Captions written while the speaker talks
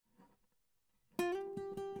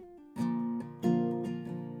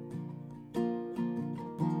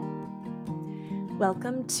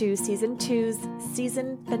Welcome to Season 2's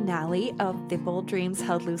season finale of the Bold Dreams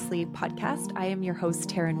Held Loosely podcast. I am your host,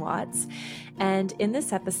 Taryn Watts. And in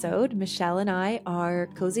this episode, Michelle and I are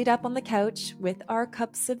cozied up on the couch with our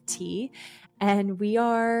cups of tea, and we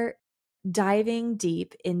are diving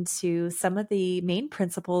deep into some of the main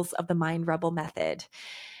principles of the Mind Rebel method.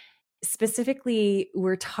 Specifically,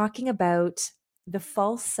 we're talking about the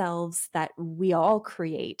false selves that we all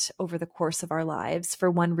create over the course of our lives for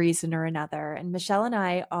one reason or another. And Michelle and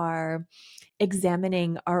I are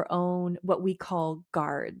examining our own, what we call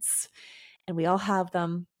guards. And we all have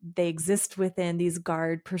them. They exist within these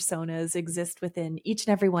guard personas, exist within each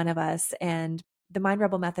and every one of us. And the Mind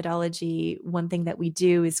Rebel methodology, one thing that we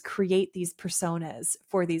do is create these personas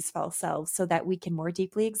for these false selves so that we can more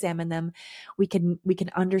deeply examine them. We can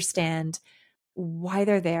understand why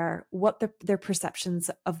they're there, what their perceptions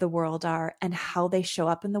of the world are, and how they show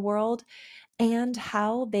up in the world, and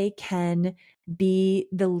how they can be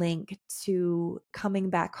the link to coming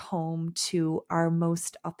back home to our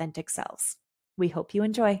most authentic selves. We hope you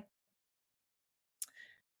enjoy.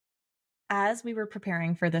 As we were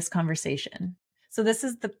preparing for this conversation, so this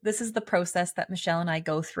is the process that Michelle and I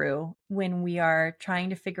go through when we are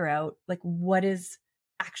trying to figure out like what is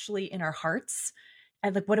actually in our hearts.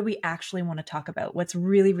 And like, what do we actually want to talk about? What's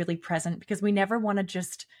really, really present? Because we never want to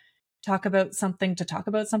just talk about something to talk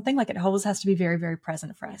about something. Like, it always has to be very, very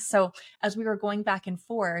present for us. So as we were going back and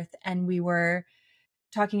forth and we were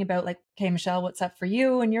talking about like, okay, Michelle, what's up for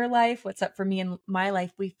you in your life? What's up for me in my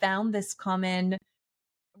life? We found this common,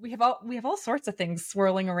 we have all sorts of things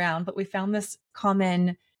swirling around, but we found this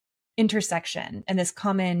common intersection and this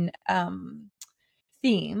common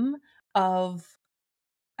theme of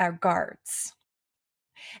our guards.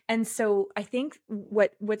 And so I think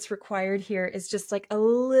what's required here is just like a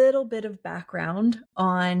little bit of background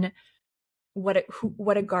on what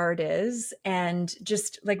a guard is, and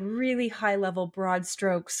just like really high level broad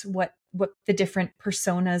strokes, what the different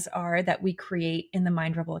personas are that we create in the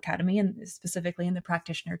Mind Rebel Academy, and specifically in the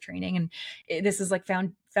practitioner training. And this is like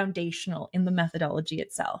foundational in the methodology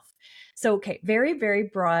itself. So, okay, very, very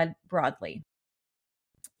broadly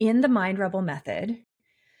in the Mind Rebel method,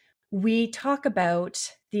 we talk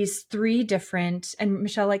about these three different, and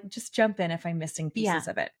Michelle, like, just jump in if I'm missing pieces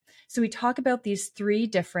of it. So we talk about these three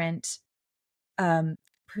different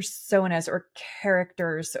personas or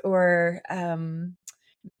characters or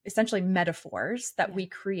essentially metaphors that we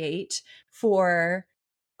create for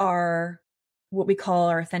our, what we call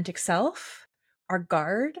our authentic self, our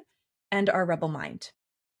guard, and our rebel mind.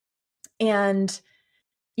 And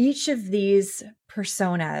each of these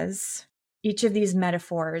personas, each of these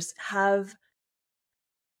metaphors have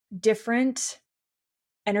different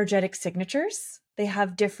energetic signatures. They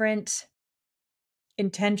have different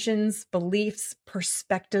intentions, beliefs,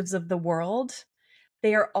 perspectives of the world.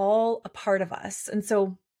 They are all a part of us. And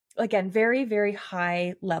so, again, very, very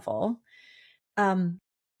high level.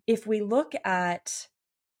 If we look at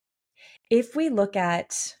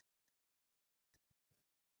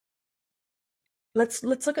let's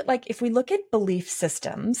look at, like, if we look at belief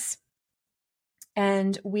systems,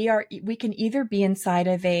 and we can either be inside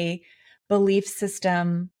of a belief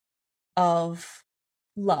system of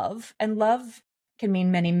love, and love can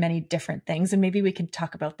mean many, many different things. And maybe we can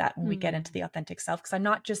talk about that when we get into the authentic self, because I'm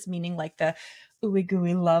not just meaning like the ooey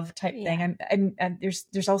gooey love type thing. I'm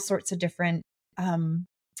there's all sorts of different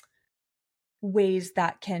ways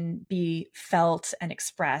that can be felt and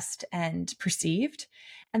expressed and perceived.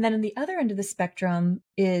 And then on the other end of the spectrum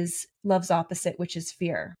is love's opposite, which is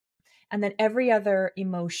fear. And then every other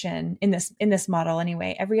emotion in this model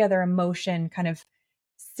anyway, every other emotion kind of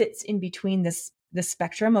sits in between this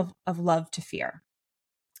spectrum of love to fear.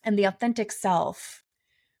 And the authentic self,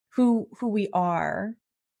 who we are,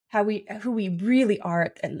 who we really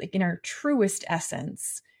are, like in our truest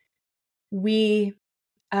essence, we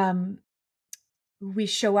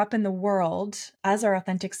show up in the world as our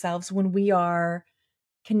authentic selves when we are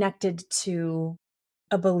connected to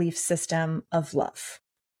a belief system of love.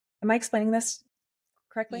 Am I explaining this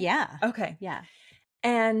correctly? Yeah. Okay. Yeah.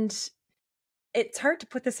 And it's hard to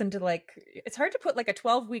put this into it's hard to put like a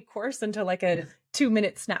 12-week course into like a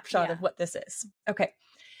 2-minute snapshot of what this is. Okay.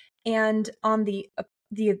 And on the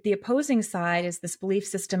opposing side is this belief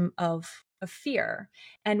system of fear.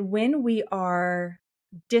 And when we are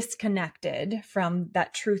disconnected from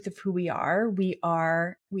that truth of who we are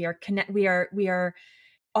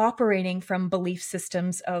operating from belief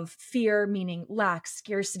systems of fear, meaning lack,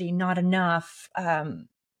 scarcity, not enough, and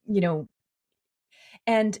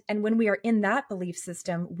when we are in that belief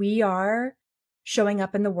system, we are showing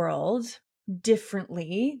up in the world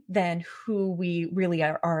differently than who we really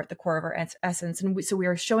are at the core of our essence. And so we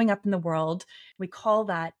are showing up in the world. We call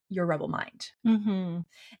that your rebel mind. Mm-hmm.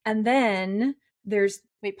 And then there's...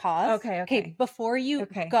 Wait, pause. Okay. Before you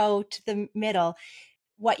go to the middle,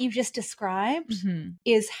 what you just described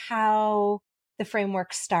is how the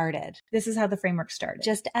framework started. This is how the framework started.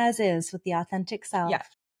 Just as is with the authentic self, Yeah.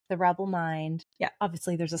 the rebel mind. Yeah.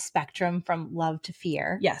 Obviously, there's a spectrum from love to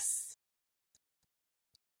fear. Yes.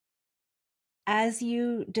 As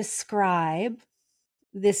you describe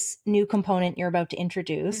this new component you're about to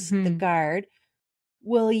introduce, the guard,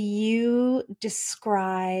 will you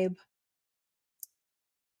describe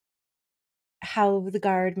how the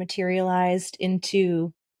guard materialized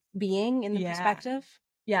into being in the perspective?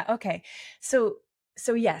 Yeah. Okay. So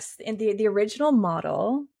yes, in the original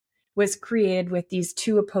model was created with these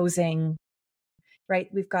two opposing, right?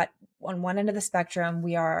 We've got on one end of the spectrum,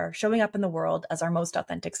 we are showing up in the world as our most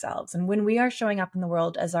authentic selves. And when we are showing up in the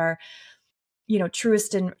world as our,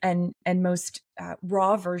 truest and most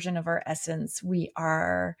raw version of our essence, we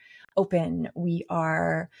are open, we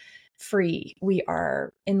are free, we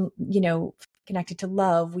are connected to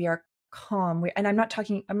love, we are calm. And I'm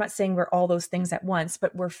not saying we're all those things at once,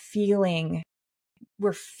 but we're feeling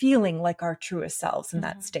like our truest selves in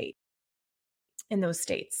that state, in those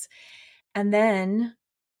states. And then,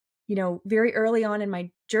 very early on in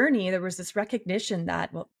my journey, there was this recognition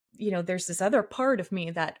that, there's this other part of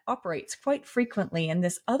me that operates quite frequently. And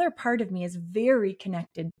this other part of me is very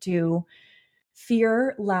connected to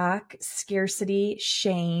fear, lack, scarcity,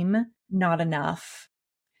 shame, not enough.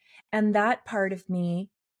 And that part of me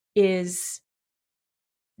that's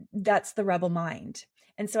the rebel mind.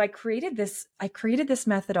 And so I created this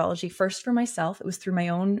methodology first for myself. It was through my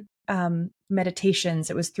own meditations.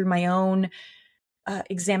 It was through my own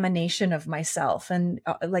examination of myself and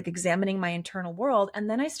like examining my internal world. And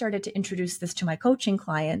then I started to introduce this to my coaching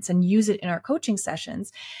clients and use it in our coaching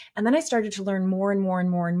sessions. And then I started to learn more and more and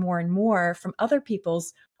more and more and more from other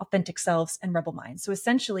people's authentic selves and rebel minds. So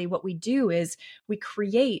essentially what we do is we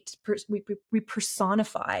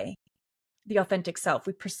personify the authentic self.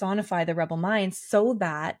 We personify the rebel mind so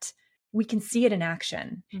that we can see it in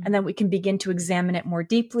action, and then we can begin to examine it more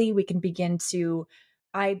deeply. We can begin to,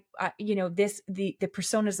 the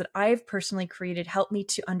personas that I've personally created help me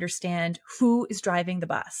to understand who is driving the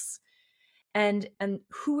bus, and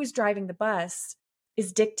who is driving the bus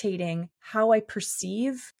is dictating how I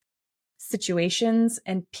perceive situations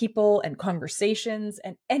and people and conversations,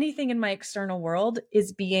 and anything in my external world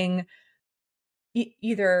is being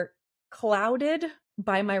either clouded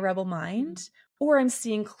by my rebel mind, or I'm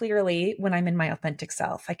seeing clearly when I'm in my authentic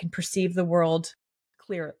self. I can perceive the world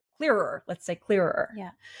clearer, let's say clearer. Yeah.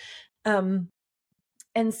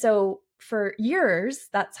 And so for years,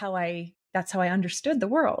 that's how I understood the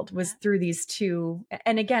world, was through these two.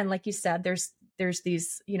 And again, like you said, there's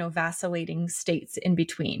these, vacillating states in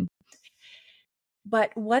between.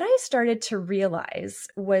 But what I started to realize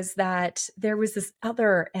was that there was this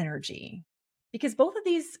other energy, because both of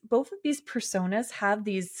these personas have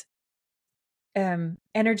these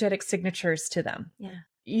energetic signatures to them. Yeah.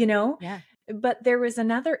 Yeah. But there was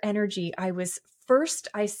another energy. I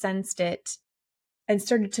sensed it and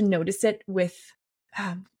started to notice it with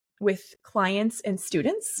clients and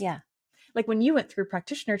students. Yeah. Like when you went through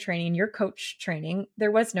practitioner training, your coach training,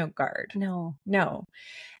 there was no guard. No.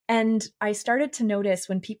 And I started to notice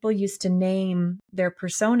when people used to name their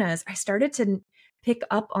personas, I started to pick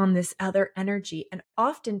up on this other energy. And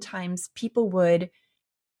oftentimes people would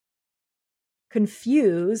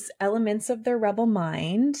confuse elements of their rebel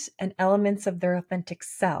mind and elements of their authentic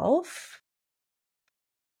self.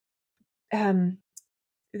 There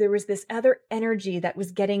was this other energy that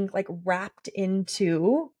was getting like wrapped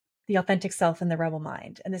into the authentic self and the rebel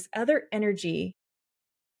mind. And this other energy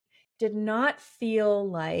did not feel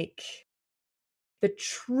like the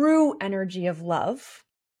true energy of love,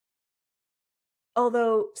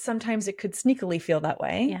 although sometimes it could sneakily feel that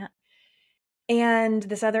way. Yeah. And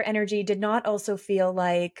this other energy did not also feel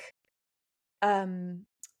like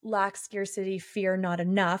lack, scarcity, fear, not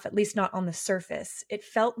enough, at least not on the surface. It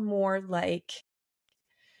felt more like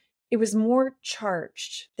it was more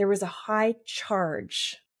charged. There was a high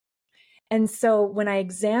charge. And so when I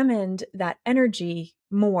examined that energy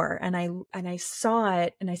more, and I saw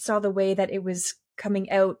it, and I saw the way that it was coming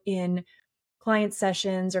out in client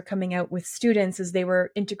sessions or coming out with students as they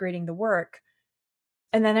were integrating the work.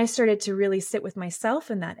 And then I started to really sit with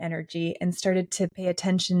myself in that energy and started to pay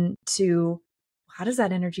attention to, how does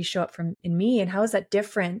that energy show up in me? And how is that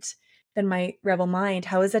different than my rebel mind?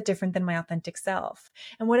 How is that different than my authentic self?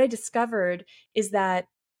 And what I discovered is that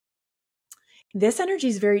this energy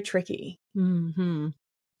is very tricky. Mm-hmm.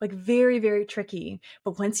 Like very, very tricky.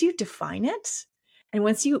 But once you define it, and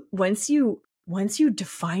once you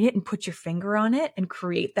define it and put your finger on it and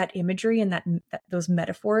create that imagery and that those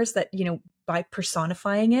metaphors that, you know, by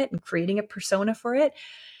personifying it and creating a persona for it,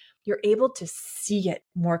 you're able to see it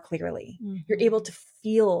more clearly. Mm-hmm. You're able to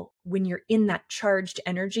feel when you're in that charged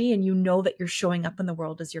energy and you know that you're showing up in the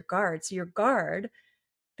world as your guard. So your guard,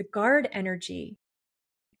 the guard energy,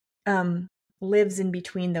 lives in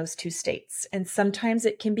between those two states. And sometimes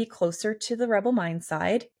it can be closer to the rebel mind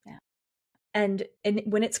side. Yeah. And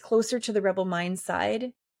when it's closer to the rebel mind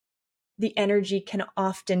side, the energy can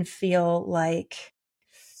often feel like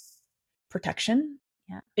protection.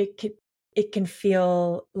 Yeah. It can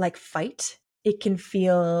feel like fight. It can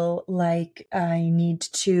feel like I need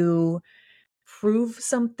to prove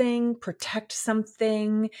something, protect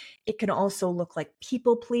something. It can also look like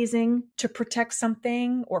people pleasing to protect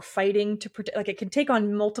something or fighting to protect. Like it can take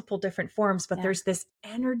on multiple different forms, but there's this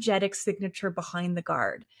energetic signature behind the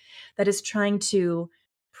guard that is trying to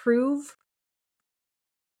prove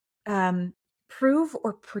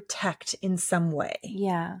or protect in some way.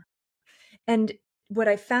 Yeah. And what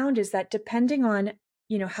I found is that depending on,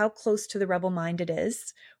 you know, how close to the rebel mind it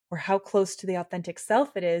is or how close to the authentic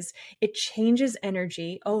self it is, it changes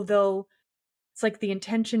energy. Although it's like the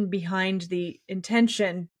intention behind the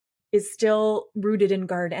intention is still rooted in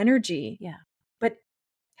guard energy. Yeah. But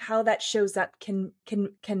how that shows up can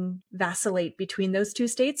vacillate between those two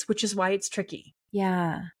states, which is why it's tricky.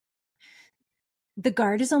 Yeah. The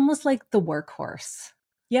guard is almost like the workhorse.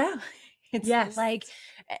 Yeah. It's like,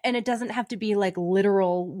 and it doesn't have to be like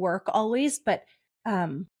literal work always, but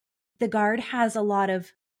the guard has a lot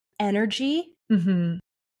of energy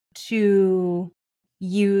to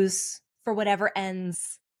use for whatever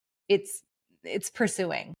ends it's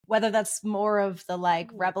pursuing, whether that's more of the like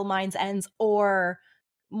rebel mind's ends or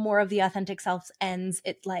more of the authentic self's ends.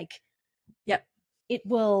 It like, it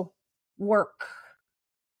will work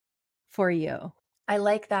for you. I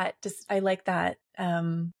like that. I like that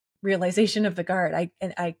realization of the guard.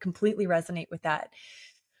 I completely resonate with that.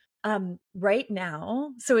 Right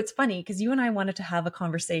now, so it's funny because you and I wanted to have a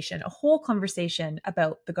whole conversation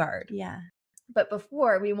about the guard. Yeah. But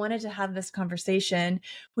before, we wanted to have this conversation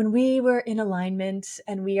when we were in alignment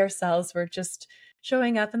and we ourselves were just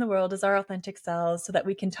showing up in the world as our authentic selves so that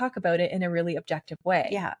we can talk about it in a really objective way.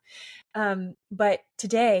 Yeah. But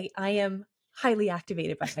today I am highly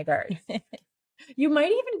activated by my guard. You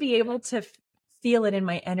might even be able to feel it in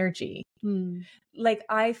my energy. Like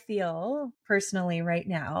I feel personally right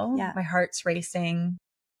now, my heart's racing.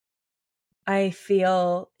 I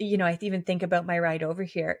feel, you know, I even think about my ride over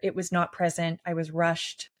here. It was not present. I was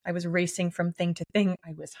rushed. I was racing from thing to thing.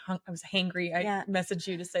 I was hangry. I messaged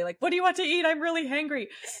you to say like, what do you want to eat? I'm really hangry.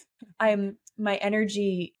 My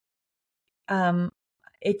energy, I'm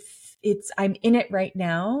in it right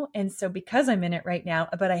now. And so because I'm in it right now,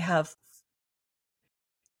 but I have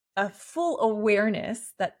a full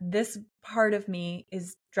awareness that this part of me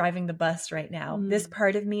is driving the bus right now. This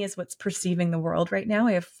part of me is what's perceiving the world right now.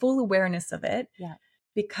 I have full awareness of it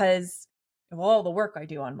because of all the work I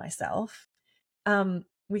do on myself.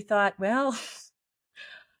 We thought, well,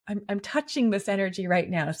 I'm touching this energy right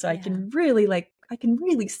now. So I can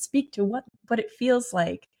really speak to what it feels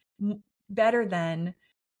like better than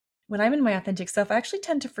when I'm in my authentic self. I actually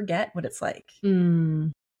tend to forget what it's like.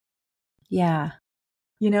 Yeah.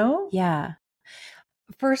 You know? Yeah.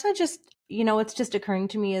 First, what's just occurring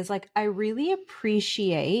to me is like, I really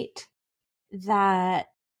appreciate that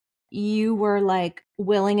you were like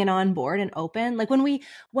willing and on board and open. Like when we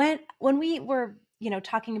were, you know,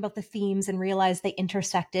 talking about the themes and realized they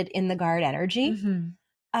intersected in the guard energy,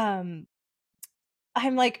 I'm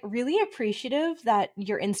like really appreciative that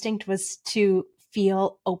your instinct was to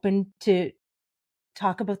feel open to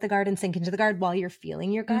talk about the guard and sink into the guard while you're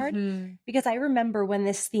feeling your guard. Because I remember when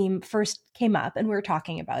this theme first came up and we were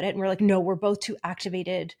talking about it and we're like, no, we're both too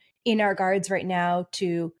activated in our guards right now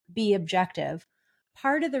to be objective.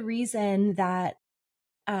 Part of the reason why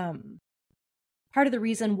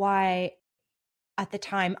at the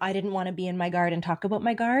time I didn't want to be in my guard and talk about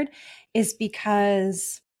my guard is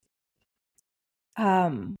because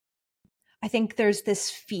I think there's this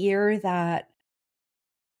fear that,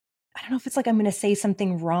 I don't know if it's like I'm going to say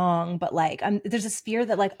something wrong, but like there's this fear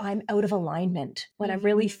that like I'm out of alignment when I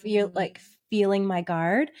really feeling my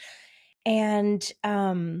guard, and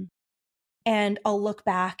I'll look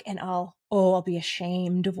back and I'll be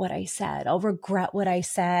ashamed of what I said. I'll regret what I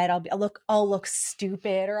said. I'll look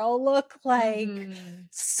stupid, or I'll look like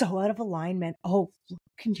so out of alignment. Oh,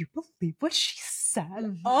 can you believe what she sad.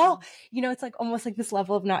 Mhm. Oh, it's like almost like this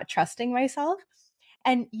level of not trusting myself.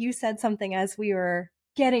 And you said something as we were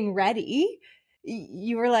getting ready.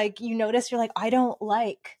 You were like, you noticed, you're like, I don't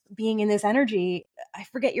like being in this energy. I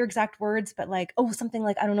forget your exact words, but like, oh, something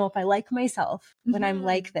like, I don't know if I like myself when I'm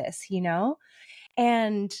like this,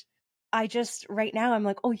 And I just, right now, I'm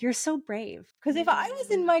like, oh, you're so brave. Because if I was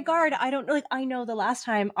in my guard, I don't know, like, I know the last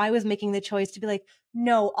time I was making the choice to be like,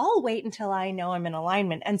 no, I'll wait until I know I'm in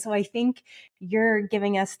alignment. And so I think you're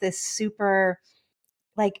giving us this super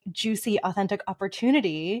like juicy, authentic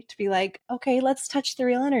opportunity to be like, okay, let's touch the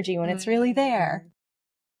real energy when it's really there.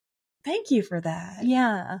 Thank you for that.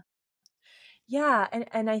 Yeah. Yeah.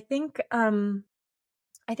 And I think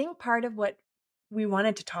part of what we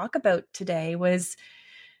wanted to talk about today was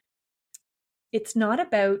it's not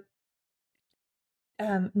about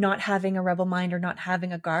not having a rebel mind or not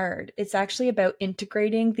having a guard. It's actually about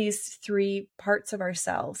integrating these three parts of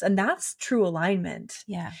ourselves. And that's true alignment.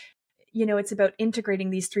 Yeah. It's about integrating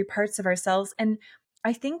these three parts of ourselves. And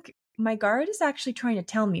I think my guard is actually trying to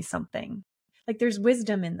tell me something. Like there's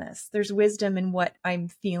wisdom in this. There's wisdom in what I'm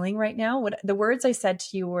feeling right now. What the words I said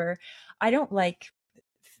to you were, I don't like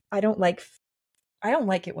it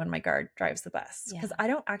when my guard drives the bus because I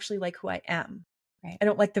don't actually like who I am. Right. I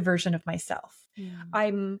don't like the version of myself.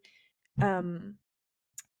 Mm.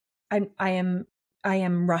 I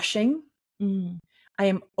am rushing. Mm. I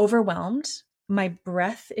am overwhelmed. My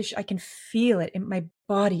breath is, I can feel it. And my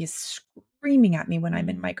body is screaming at me when I'm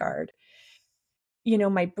in my guard.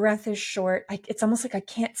 My breath is short. It's almost like I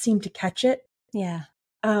can't seem to catch it. Yeah.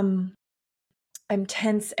 I'm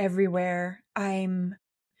tense everywhere. I'm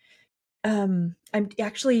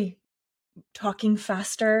actually talking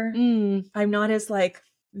faster. I'm not as like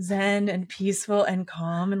zen and peaceful and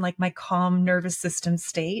calm and like my calm nervous system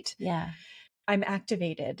state. Yeah. I'm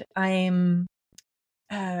activated. I'm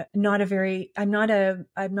not a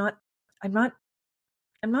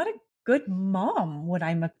good mom when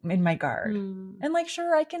I'm in my guard. And like,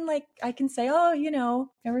 sure, I can say, oh,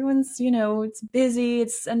 everyone's, it's busy.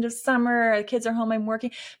 It's end of summer. The kids are home. I'm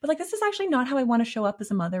working. But like, this is actually not how I want to show up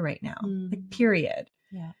as a mother right now. Like, period.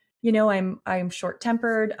 Yeah. I'm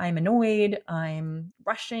short-tempered. I'm annoyed. I'm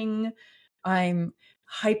rushing. I'm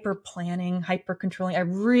hyper planning, hyper controlling. I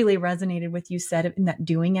really resonated with you said in that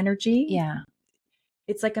doing energy. Yeah.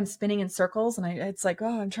 It's like I'm spinning in circles and it's like,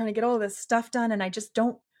 oh, I'm trying to get all this stuff done. And I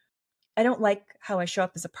don't like how I show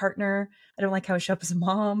up as a partner. I don't like how I show up as a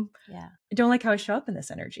mom. Yeah. I don't like how I show up in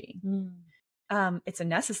this energy. It's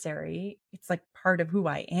it's like part of who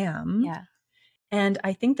I am. Yeah. And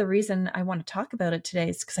I think the reason I want to talk about it today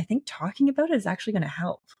is because I think talking about it is actually going to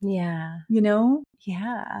help. Yeah.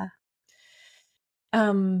 Yeah.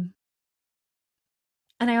 And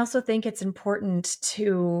I also think it's important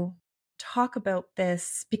to talk about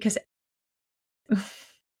this because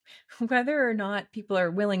whether or not people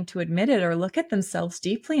are willing to admit it or look at themselves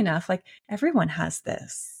deeply enough, like everyone has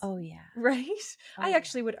this. Oh, yeah. Right? Oh, I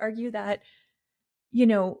actually would argue that,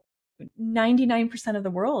 99% of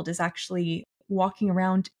the world is actually walking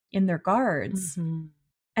around in their guards.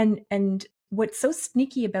 And what's so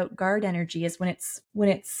sneaky about guard energy is when it's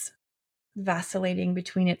vacillating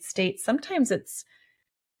between its states, sometimes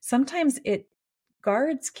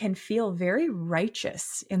guards can feel very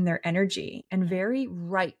righteous in their energy and very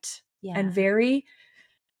right. Yeah. And very,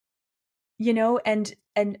 and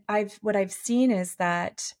what I've seen is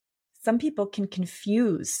that some people can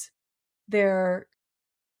confuse their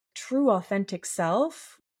true authentic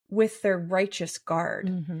self with their righteous guard.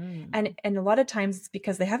 And a lot of times it's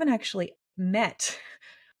because they haven't actually met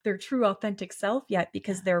their true authentic self yet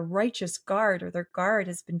because their righteous guard or their guard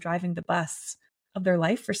has been driving the bus of their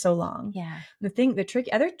life for so long. Yeah. The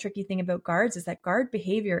other tricky thing about guards is that guard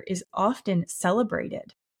behavior is often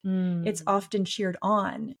celebrated. It's often cheered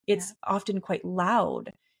on. It's often quite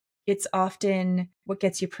loud. It's often what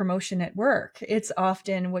gets you promotion at work. It's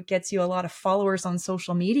often what gets you a lot of followers on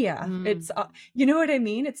social media. It's, you know what I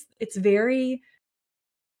mean? It's very,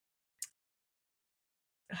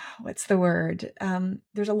 what's the word?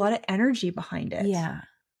 There's a lot of energy behind it. Yeah.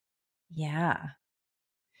 Yeah.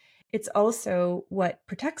 It's also what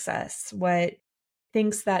protects us, what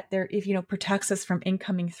thinks that protects us from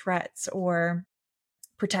incoming threats or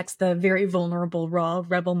protects the very vulnerable, raw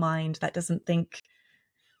rebel mind that doesn't think,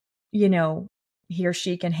 he or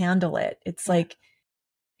she can handle it. It's like,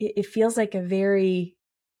 it feels like a very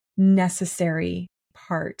necessary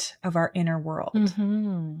part of our inner world.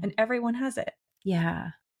 And everyone has it.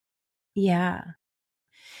 Yeah. Yeah.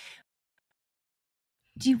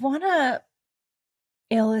 Do you want to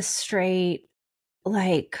illustrate,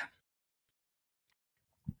 like,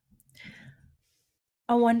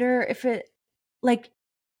 I wonder if like,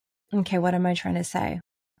 okay, what am I trying to say?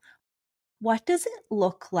 What does it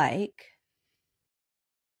look like,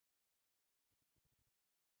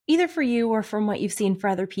 either for you or from what you've seen for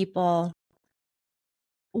other people,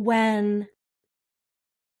 when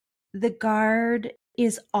the guard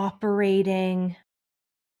is operating,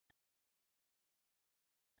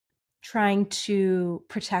 trying to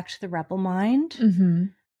protect the rebel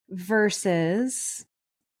mind, versus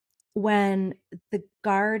when the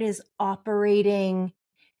guard is operating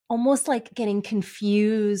almost like getting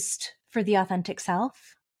confused for the authentic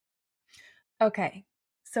self? Okay.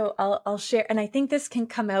 So I'll share, and I think this can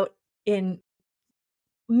come out in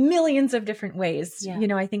millions of different ways. Yeah. You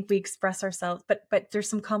know, I think we express ourselves, but there's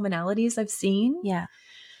some commonalities I've seen. Yeah.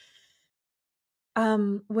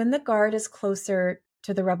 When the guard is closer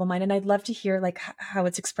to the rebel mind, and I'd love to hear like how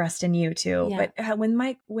it's expressed in you too. Yeah. But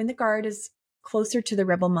when the guard is closer to the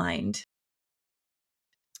rebel mind,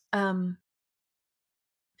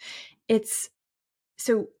 it's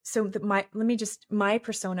my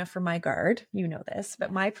persona for my guard, you know this,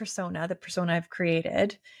 but my persona, the persona I've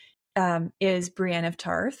created, is Brienne of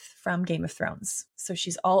Tarth from Game of Thrones. So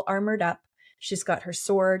she's all armored up. She's got her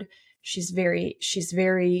sword. She's very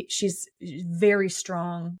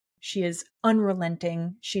strong. She is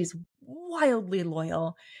unrelenting. She's wildly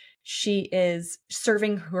loyal. She is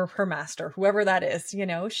serving her master, whoever that is, you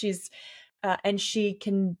know, and she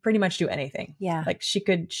can pretty much do anything. Yeah. Like she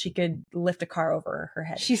could lift a car over her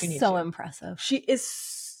head. She's so impressive. She is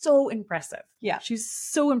so impressive. Yeah. She's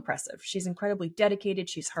so impressive. She's incredibly dedicated.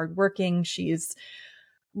 She's hardworking. She's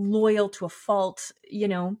loyal to a fault, you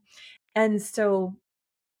know? And so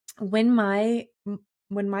when my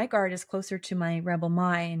guard is closer to my rebel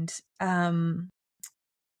mind,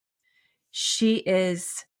 she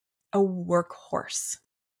is a workhorse.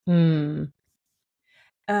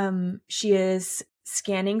 She is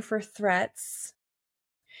scanning for threats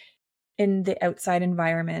in the outside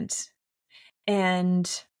environment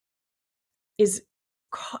and is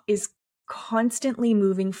constantly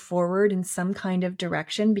moving forward in some kind of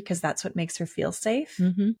direction because that's what makes her feel safe.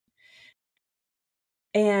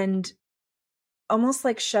 And almost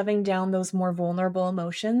like shoving down those more vulnerable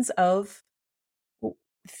emotions of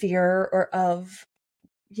fear or of,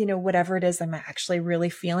 you know, whatever it is I'm actually really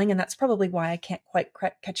feeling. And that's probably why I can't quite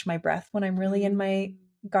catch my breath when I'm really in my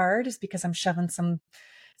guard, is because I'm shoving some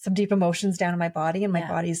deep emotions down in my body, and my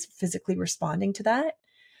body's physically responding to that.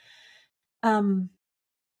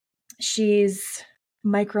 She's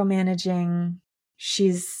micromanaging.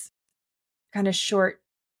 She's kind of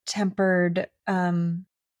short-tempered. I'm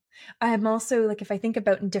also, like, if I think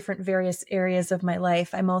about in different various areas of my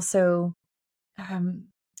life, I'm also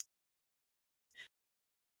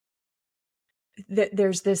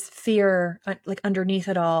there's this fear like underneath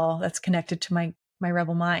it all that's connected to my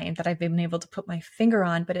rebel mind that I've been able to put my finger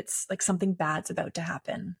on, but it's like something bad's about to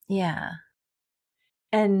happen. Yeah.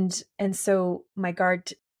 And so my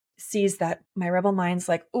guard sees that my rebel mind's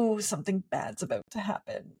like, oh, something bad's about to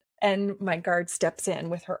happen. And my guard steps in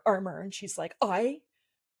with her armor and she's like, I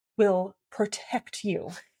will protect you.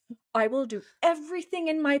 I will do everything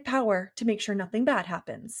in my power to make sure nothing bad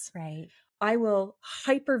happens. Right. I will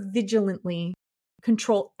hyper vigilantly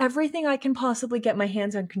control everything I can possibly get my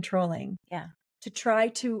hands on controlling. Yeah. To try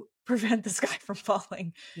to prevent this guy from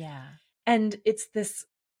falling. Yeah. And it's this,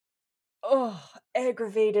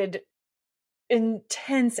 aggravated,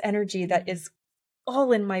 intense energy that is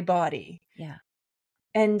all in my body. Yeah.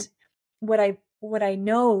 And what I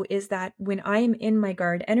know is that when I'm in my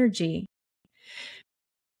guard energy,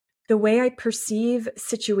 the way I perceive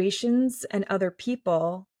situations and other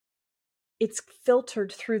people, it's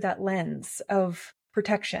filtered through that lens of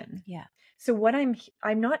protection. Yeah. So what I'm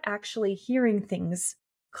not actually hearing things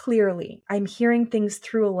clearly. I'm hearing things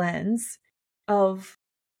through a lens of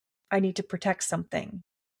I need to protect something.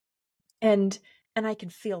 And I can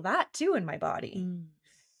feel that too in my body.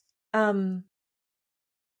 And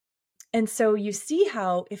so you see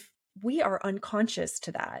how if we are unconscious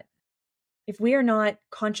to that, if we are not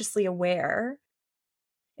consciously aware,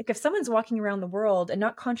 like if someone's walking around the world and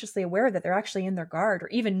not consciously aware that they're actually in their guard, or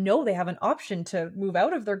even know they have an option to move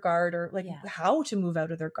out of their guard, or like how to move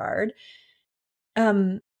out of their guard,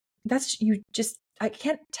 I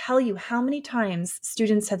can't tell you how many times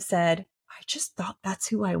students have said, I just thought that's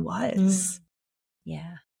who I was.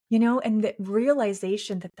 Yeah. You know, and the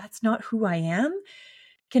realization that that's not who I am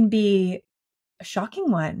can be a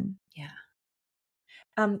shocking one. Yeah.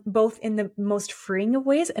 Both in the most freeing of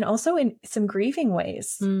ways and also in some grieving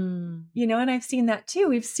ways. You know, and I've seen that too.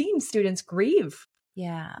 We've seen students grieve.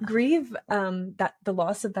 Yeah. Grieve that the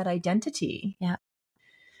loss of that identity. Yeah.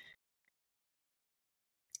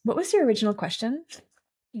 What was your original question?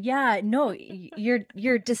 Yeah, no,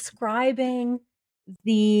 you're describing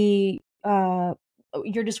the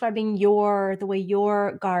you're describing the way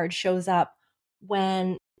your guard shows up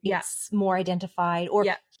when it's more identified, or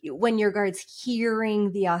when your guard's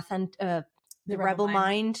hearing the the rebel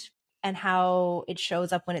mind, and how it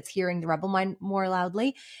shows up when it's hearing the rebel mind more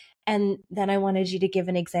loudly. And then I wanted you to give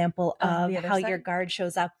an example of how your guard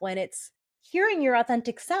shows up when it's hearing your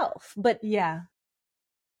authentic self, but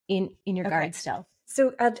in your guard self.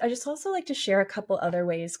 So I just also like to share a couple other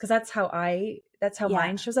ways, because that's how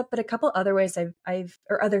mine shows up. But a couple other ways I've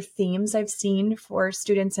or other themes I've seen for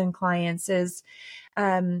students and clients is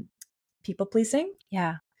people pleasing.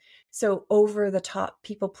 Yeah. So over the top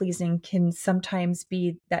people pleasing can sometimes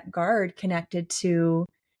be that guard connected to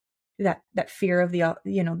that fear of the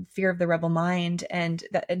fear of the rebel mind, and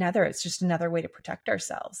that it's just another way to protect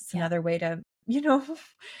ourselves. It's another way to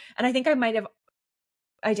and I think I might have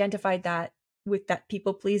identified that with that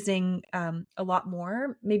people pleasing a lot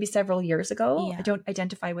more maybe several years ago. I don't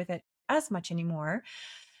identify with it as much anymore,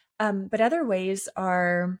 but other ways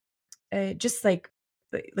are just like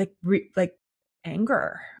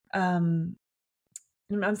anger.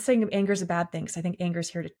 I'm saying anger is a bad thing, because I think anger is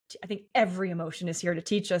here to I think every emotion is here to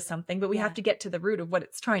teach us something, but we have to get to the root of what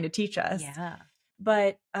it's trying to teach us.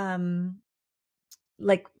 But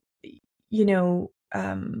like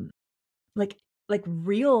like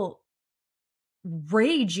real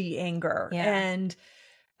ragey anger and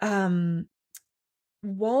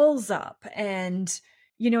walls up, and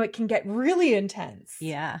it can get really intense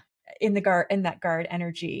in that guard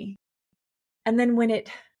energy. And then when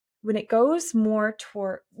it goes more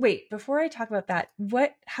toward before I talk about that,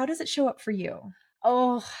 how does it show up for you?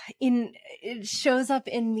 It shows up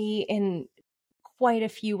in me in quite a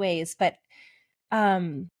few ways, but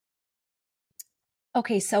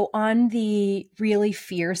okay, so on the really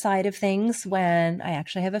fear side of things, when I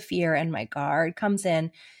actually have a fear and my guard comes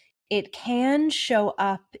in, it can show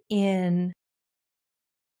up in,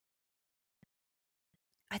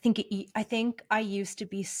 I think I used to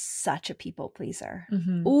be such a people pleaser.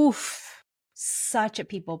 Oof, such a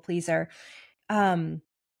people pleaser.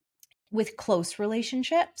 With close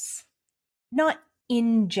relationships, not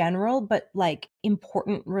in general, but like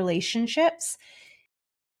important relationships.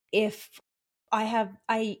 If I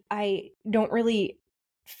don't really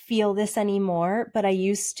feel this anymore, but I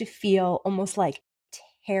used to feel almost like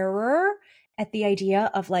terror at the idea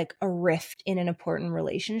of like a rift in an important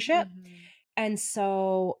relationship. And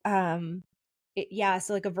so, so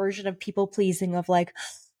like a version of people pleasing of like,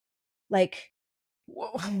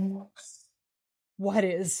 what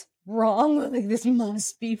is wrong? Like, this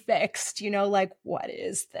must be fixed, like, what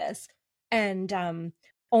is this? And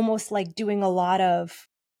almost like doing a lot of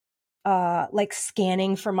like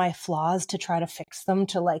scanning for my flaws to try to fix them,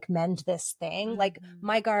 to like mend this thing. Like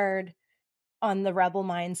my guard on the rebel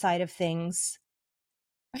mind side of things,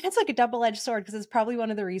 it's like a double-edged sword, because it's probably one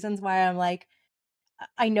of the reasons why I'm like,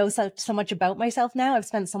 I know so much about myself now. I've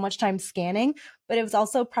spent so much time scanning, but it was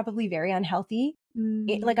also probably very unhealthy.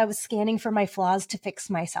 Like I was scanning for my flaws to fix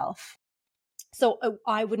myself, so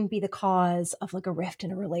I wouldn't be the cause of like a rift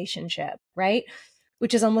in a relationship, right?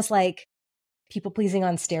 Which is almost like people pleasing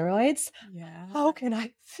on steroids. How can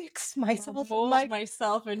I fix myself, mold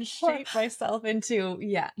myself and shape myself into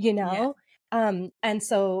and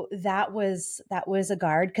so that was a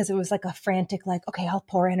guard, because it was like a frantic, like, okay, I'll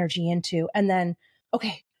pour energy into, and then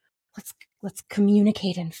okay, let's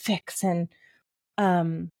communicate and fix. And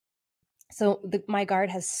so my guard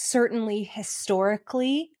has certainly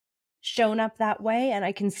historically shown up that way, and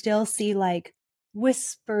I can still see like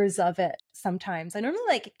whispers of it sometimes. I normally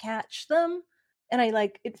like catch them, and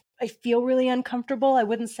I feel really uncomfortable. I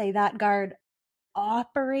wouldn't say that guard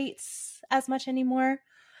operates as much anymore.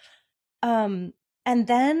 And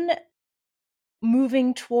then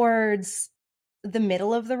moving towards the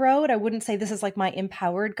middle of the road, I wouldn't say this is like my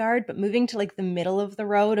empowered guard, but moving to like the middle of the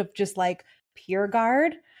road of just like pure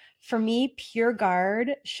guard. For me, pure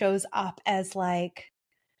guard shows up as like,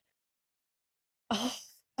 oh,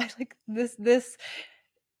 I like this.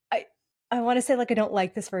 I want to say like I don't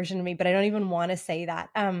like this version of me, but I don't even want to say that.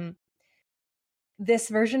 This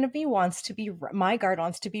version of me wants to be, my guard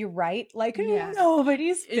wants to be right, like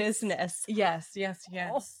nobody's business. Yes.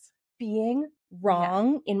 Oh, being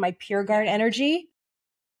wrong in my pure guard energy.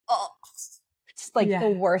 Oh, it's like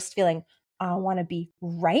the worst feeling. I want to be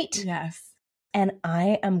right. Yes. And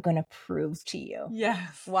I am going to prove to you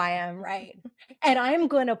why I'm right. And I'm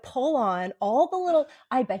going to pull on all the little,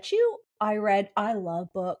 I bet you I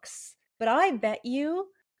love books, but I bet you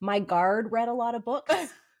my guard read a lot of books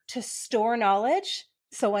to store knowledge.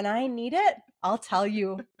 So when I need it, I'll tell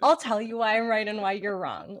you why I'm right and why you're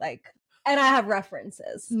wrong. Like, and I have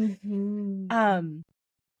references. Mm-hmm.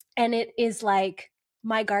 And it is like,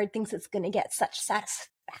 my guard thinks it's going to get such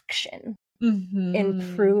satisfaction Mm-hmm.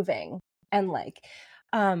 in proving, and like,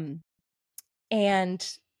 and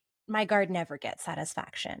my guard never gets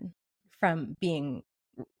satisfaction from being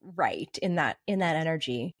right in that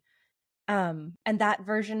energy. And that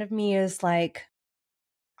version of me is like,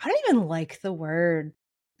 I don't even like the word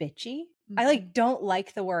bitchy. I like don't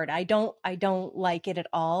like the word. I don't like it at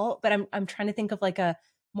all, but I'm trying to think of like a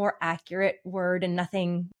more accurate word, and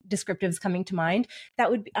nothing descriptive is coming to mind. That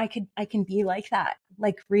would be, I can be like that.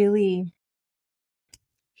 Like really.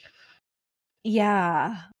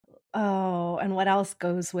 Yeah. Oh, and what else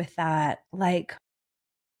goes with that? Like,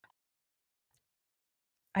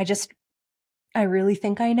 I really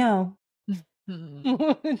think I know.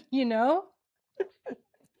 Mm-hmm. You know?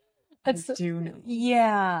 I do know.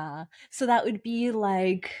 Yeah. So that would be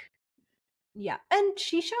like, yeah. And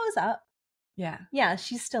she shows up. Yeah. Yeah,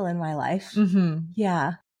 she's still in my life. Mm-hmm.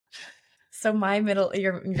 Yeah. So my middle,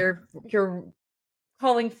 you're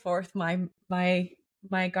calling forth my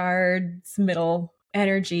guard's middle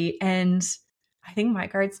energy, and I think my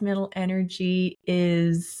guard's middle energy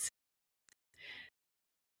is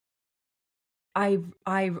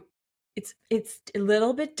it's a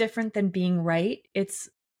little bit different than being right. It's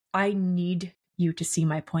I need you to see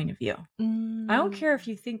my point of view. I don't care if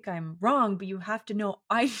you think I'm wrong, but you have to know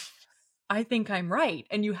I think I'm right,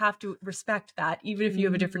 and you have to respect that, even if you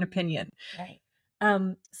have a different opinion. Right.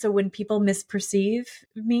 So when people misperceive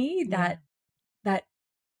me, that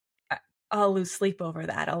I'll lose sleep over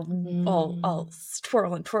that. I'll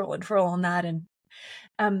twirl and twirl and twirl on that. And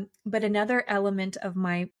but another element of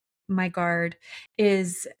my guard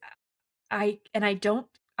is I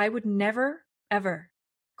would never ever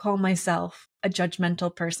call myself a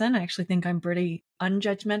judgmental person. I actually think I'm pretty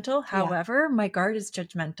unjudgmental. However, my guard is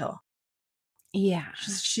judgmental. Yeah.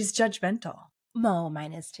 She's judgmental.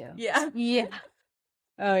 Mine is too. Yeah. Yeah.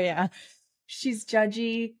 Oh yeah. She's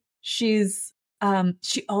judgy. She's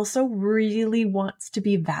she also really wants to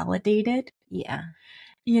be validated. Yeah.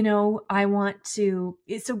 You know, I want to,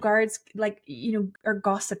 so guards like, you know, are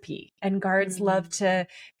gossipy, and guards love to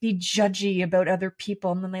be judgy about other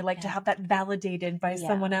people. And then they like to have that validated by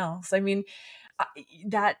someone else. I mean,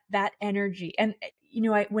 that energy. And, you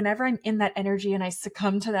know, whenever I'm in that energy and I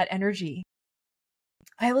succumb to that energy,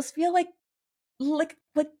 I always feel like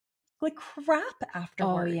crap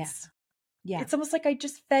afterwards. Oh yeah. Yeah. It's almost like I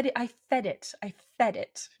just fed it. I fed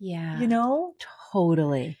it. Yeah. You know?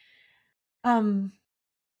 Totally.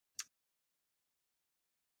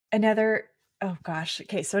 Another, oh gosh.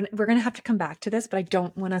 Okay. So we're going to have to come back to this, but I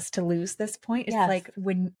don't want us to lose this point. It's like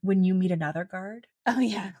when you meet another guard. Oh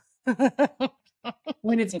yeah.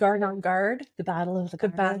 When it's guard on guard. The battle of the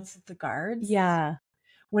guards. The battles of the guards. Yeah.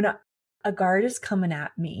 When a guard is coming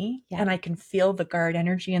at me and I can feel the guard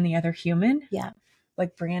energy in the other human. Yeah.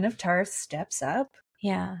 Like Brienne of Tarth steps up.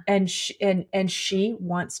 Yeah. And she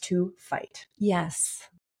wants to fight. Yes.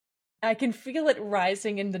 I can feel it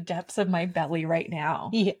rising in the depths of my belly right now.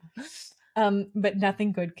 Yeah. But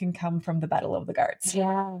nothing good can come from the battle of the guards.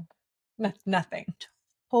 Yeah. Nothing.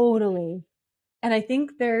 Totally. And I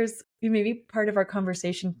think there's maybe part of our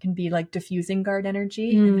conversation can be like diffusing guard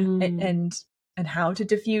energy and how to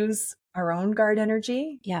diffuse our own guard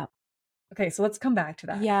energy. Yeah. Okay, so let's come back to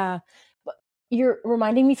that. Yeah. You're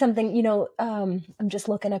reminding me something, you know, I'm just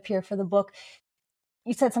looking up here for the book.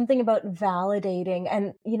 You said something about validating,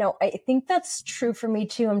 and, you know, I think that's true for me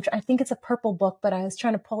too. I think it's a purple book, but I was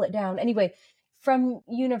trying to pull it down. Anyway, from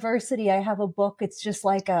university, I have a book. It's just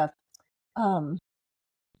like the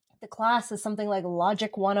class is something like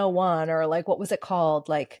Logic 101, or like, what was it called?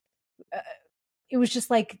 Like, it was just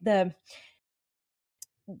like the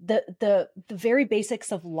very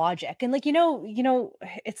basics of logic. And like, you know,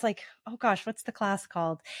 it's like, oh gosh, what's the class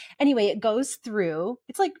called? Anyway, it goes through,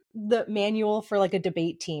 it's like the manual for like a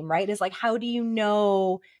debate team, right? It's like, how do you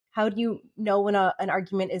know when an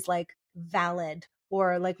argument is like valid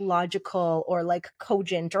or like logical or like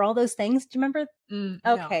cogent or all those things? Do you remember?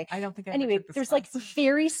 Okay. No, I don't think I anyway, there's class. Like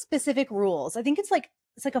very specific rules. I think it's like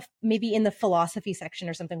maybe in the philosophy section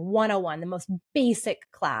or something, 101, the most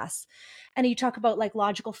basic class. And you talk about like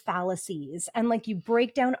logical fallacies and like you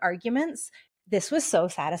break down arguments. This was so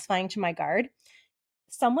satisfying to my guard.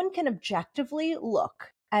 Someone can objectively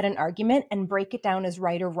look at an argument and break it down as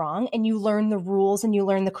right or wrong. And you learn the rules and you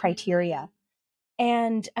learn the criteria.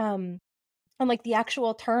 And like the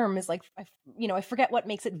actual term is like, I forget what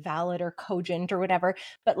makes it valid or cogent or whatever,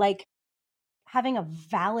 but like having a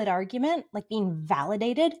valid argument, like being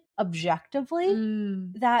validated objectively,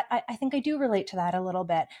 that I think I do relate to that a little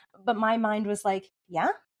bit. But my mind was like, yeah,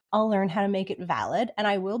 I'll learn how to make it valid and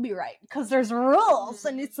I will be right because there's rules.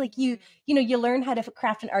 And it's like you learn how to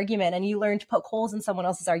craft an argument and you learn to poke holes in someone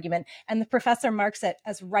else's argument. And the professor marks it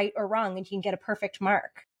as right or wrong and you can get a perfect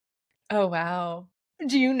mark. Oh, wow.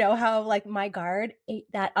 Do you know how like my guard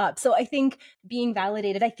ate that up? So I think being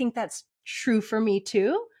validated, I think that's true for me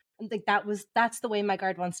too. Like that's the way my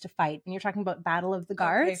guard wants to fight. And you're talking about battle of the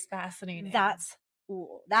guards. Okay, fascinating. That's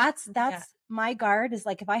my guard is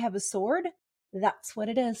like, if I have a sword, that's what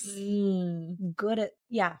it is. Good at,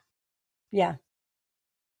 yeah.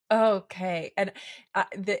 Okay. And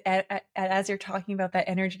as you're talking about that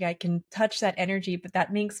energy, I can touch that energy, but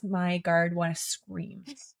that makes my guard want to scream.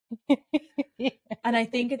 And I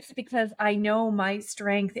think it's because I know my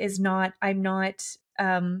strength is I'm not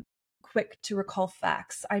quick to recall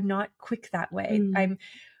facts. I'm not quick that way.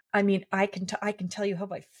 I can tell you how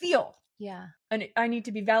I feel. Yeah. And I need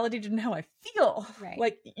to be validated in how I feel. Right.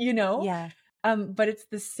 Like, Yeah. But it's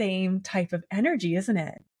the same type of energy, isn't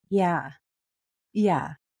it? Yeah.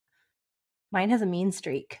 Yeah. Mine has a mean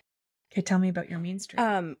streak. Okay. Tell me about your mean streak.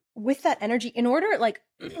 With that energy, in order, like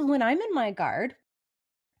when I'm in my guard,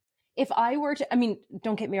 if I were to, I mean,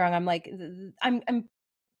 don't get me wrong. I'm like,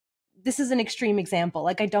 this is an extreme example.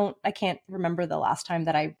 Like I can't remember the last time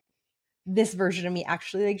that this version of me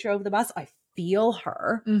actually like drove the bus. I feel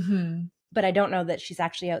her, but I don't know that she's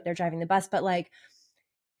actually out there driving the bus. But like,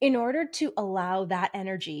 in order to allow that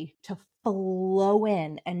energy to flow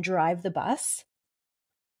in and drive the bus,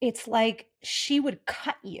 it's like she would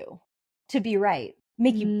cut you to be right,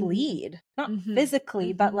 make you bleed, not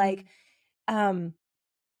physically, but like,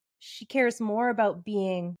 she cares more about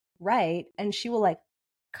being right, and she will like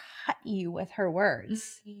cut you with her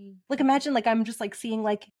words. Like imagine like I'm just like seeing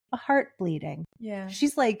like a heart bleeding. Yeah.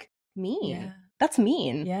 She's like mean. Yeah. That's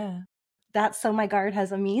mean. Yeah. That's so my guard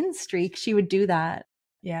has a mean streak. She would do that.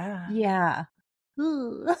 Yeah. Yeah.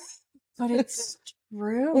 But it's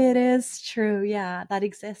true. It is true. Yeah. That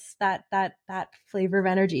exists. That flavor of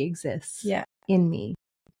energy exists in me.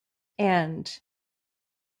 And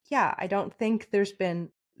yeah, I don't think there's been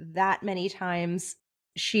that many times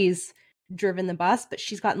she's driven the bus, but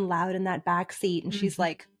she's gotten loud in that back seat and she's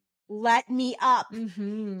like, let me up.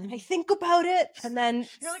 And I think about it. And then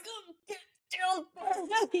you're like, oh, get down.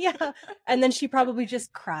 Yeah. And then she probably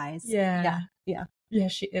just cries. Yeah. Yeah. Yeah.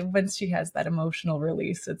 Once she has that emotional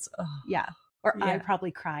release, it's, yeah. Or I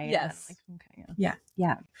probably cry. Yes. Like, okay. Yeah.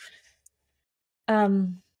 Yeah.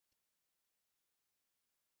 I'm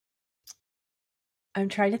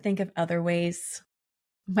trying to think of other ways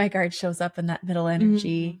my guard shows up in that middle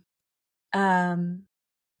energy. I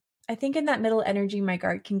think in that middle energy, my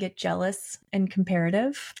guard can get jealous and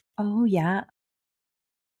comparative. Oh, yeah.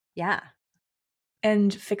 Yeah.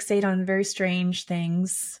 And fixate on very strange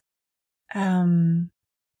things. I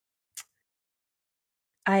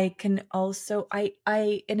can also, and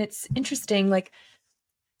it's interesting, like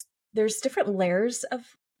there's different layers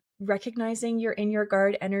of recognizing you're in your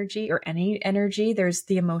guard energy or any energy. There's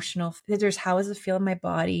the emotional, there's how does it feel in my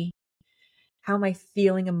body? How am I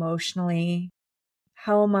feeling emotionally?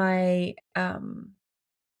 How am I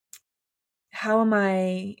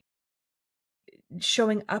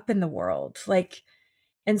showing up in the world? Like,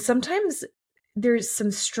 and sometimes there's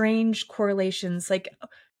some strange correlations. Like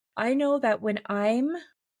I know that when I'm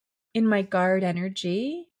in my guard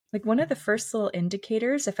energy, like one of the first little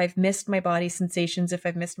indicators, if I've missed my body sensations, if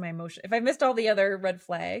I've missed my emotion, if I've missed all the other red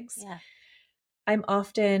flags, I'm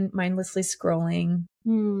often mindlessly scrolling.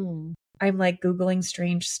 I'm like Googling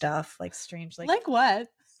strange stuff, like what?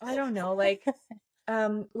 I don't know, like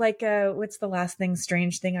what's the last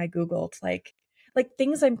strange thing I Googled? Like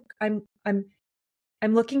things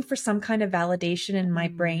I'm looking for some kind of validation in my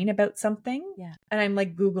brain about something. Yeah. And I'm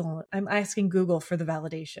like I'm asking Google for the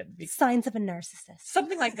validation. Signs of a narcissist.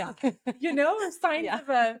 Something like that. Signs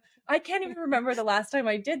of I can't even remember the last time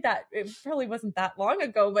I did that. It probably wasn't that long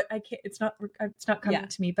ago, but it's not coming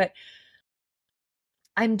to me. But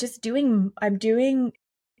I'm doing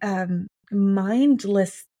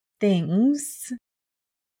mindless things.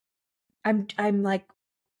 I'm like,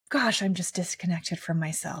 gosh, I'm just disconnected from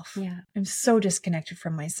myself. Yeah. I'm so disconnected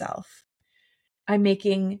from myself. I'm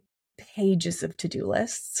making pages of to-do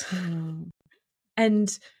lists.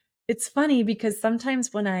 And it's funny because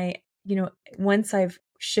sometimes when I, once I've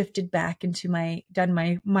shifted back into done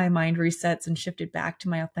my mind resets and shifted back to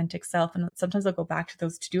my authentic self, and sometimes I'll go back to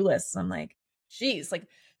those to-do lists. I'm like, geez, like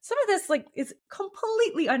some of this like is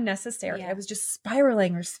completely unnecessary. Yeah. I was just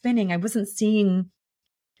spiraling or spinning. I wasn't seeing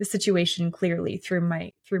the situation clearly through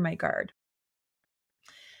my guard.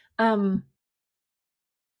 My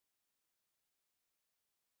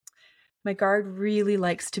guard really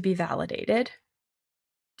likes to be validated.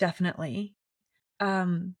 Definitely.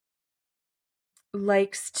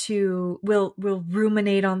 Likes to will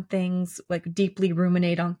ruminate on things, like deeply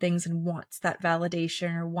ruminate on things, and wants that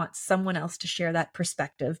validation or wants someone else to share that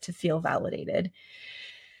perspective to feel validated.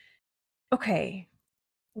 Okay.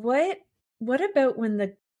 What about when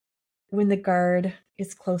the guard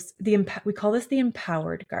is close, we call this the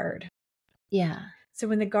empowered guard. Yeah. So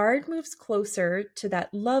when the guard moves closer to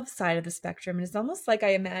that love side of the spectrum, and it's almost like,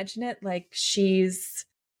 I imagine it like she's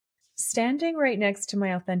standing right next to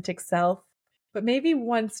my authentic self, but maybe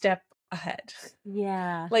one step ahead.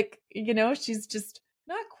 Yeah. Like, she's just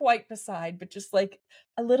not quite beside, but just like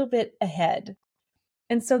a little bit ahead.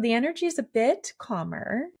 And so the energy is a bit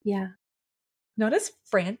calmer. Yeah. Not as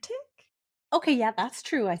frantic. Okay, yeah, that's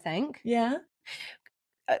true, I think. Yeah.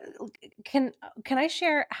 Can I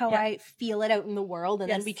share how Yeah. I feel it out in the world, and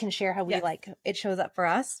Yes. then we can share how we Yes. like it shows up for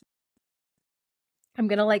us? I'm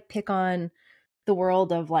gonna like pick on the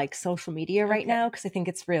world of like social media right Okay. now, because I think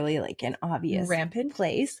it's really like an obvious Rampant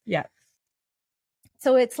place. Yeah.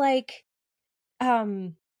 So it's like,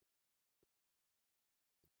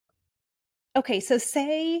 okay, so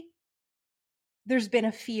say there's been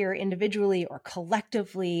a fear individually or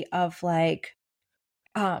collectively of like,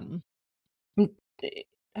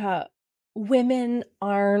 women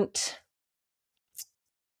aren't,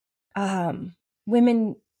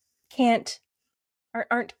 women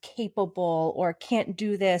aren't capable or can't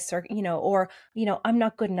do this, or I'm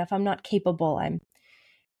not good enough, I'm not capable,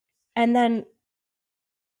 and then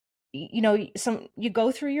you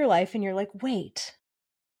go through your life and you're like, wait,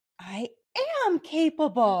 I am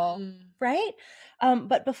capable, right?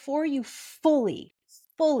 But before you fully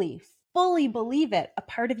believe it, a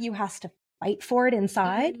part of you has to fight for it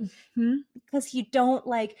inside, because you don't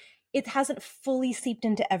like, it hasn't fully seeped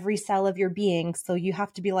into every cell of your being. So you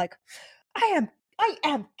have to be like, I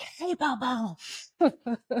am capable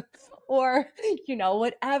or,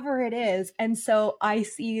 whatever it is. And so I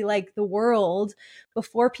see like the world,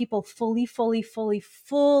 before people fully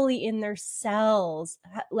in their cells,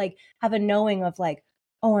 like have a knowing of like,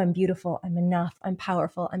 oh, I'm beautiful, I'm enough, I'm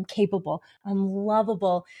powerful, I'm capable, I'm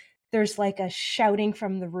lovable. There's like a shouting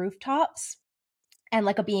from the rooftops and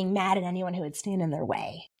like a being mad at anyone who would stand in their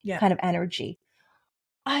way kind of energy.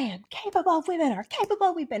 I am capable. Women are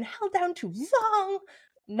capable. We've been held down too long.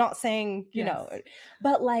 Not saying,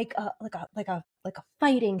 but like a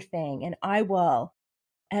fighting thing. And I will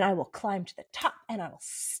climb to the top, and I will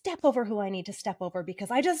step over who I need to step over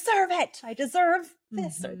because I deserve it. I deserve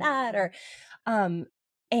this or that, or, and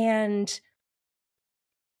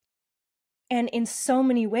in so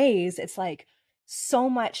many ways, it's like so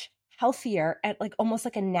much healthier and like almost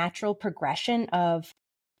like a natural progression of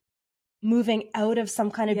moving out of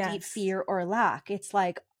some kind of deep fear or lack. It's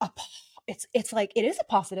like it's like it is a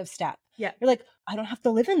positive step. Yeah. You're like, I don't have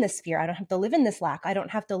to live in this fear. I don't have to live in this lack. I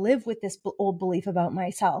don't have to live with this old belief about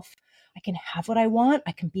myself. I can have what I want.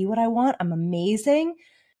 I can be what I want. I'm amazing.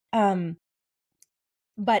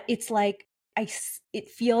 But it's like it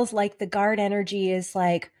feels like the guard energy is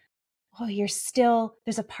like, oh,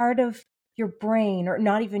 there's a part of your brain, or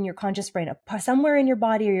not even your conscious brain, somewhere in your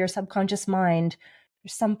body or your subconscious mind,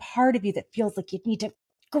 there's some part of you that feels like you need to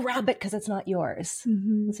grab it because it's not yours.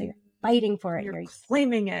 And so you're fighting for it. You're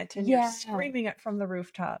claiming it, and you're screaming it from the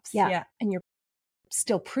rooftops. Yeah. And you're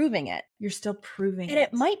still proving it. You're still proving it. And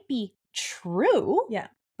it might be true. Yeah.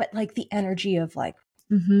 But like the energy of like,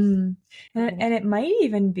 and it might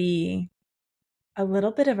even be a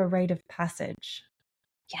little bit of a rite of passage.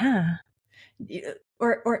 Yeah.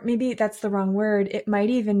 Or maybe that's the wrong word. It might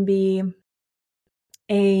even be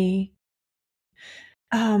a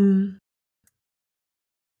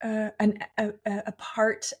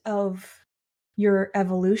part of your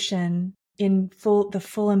evolution in the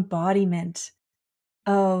full embodiment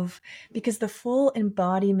of, because the full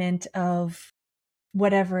embodiment of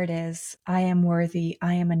whatever it is, I am worthy,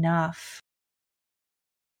 I am enough,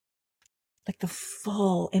 like the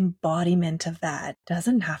full embodiment of that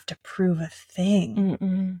doesn't have to prove a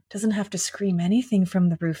thing. Doesn't have to scream anything from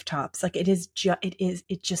the rooftops. Like it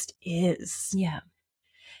just is. Yeah.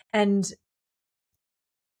 And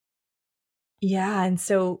yeah. And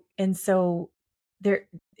so there,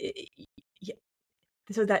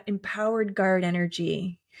 so that empowered guard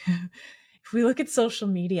energy, if we look at social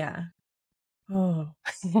media,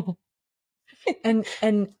 and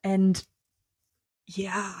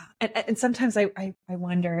yeah. And sometimes I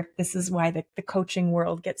wonder if this is why the coaching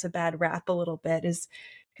world gets a bad rap a little bit, is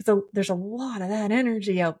because there's a lot of that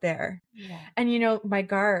energy out there. Yeah. And, you know, my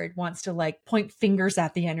guard wants to like point fingers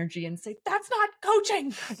at the energy and say, that's not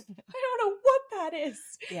coaching. I don't know what that is.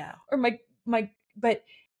 Yeah. Or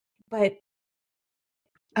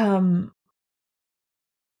um,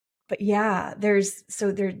 but yeah, there's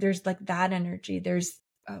like that energy. There's,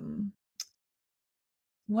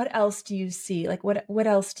 what else do you see? Like, what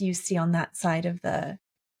else do you see on that side of the,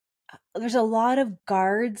 There's a lot of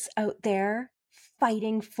guards out there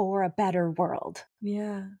fighting for a better world.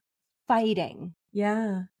 yeah. Fighting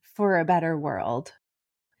Yeah. for a better world.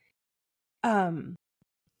 And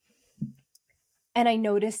I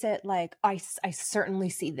notice it, like, I certainly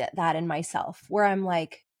see that in myself, where I'm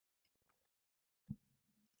like,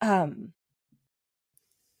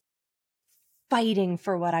 fighting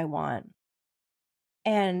for what I want.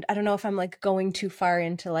 And I don't know if I'm like going too far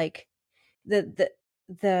into like the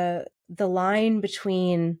line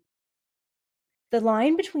between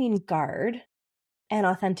guard and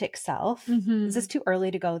authentic self. Is this too early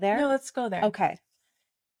to go there? No, let's go there. Okay.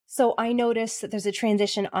 So I notice that there's a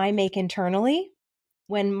transition I make internally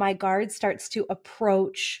when my guard starts to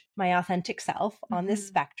approach my authentic self on this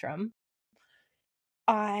spectrum.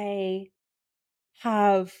 I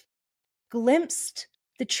have glimpsed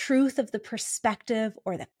the truth of the perspective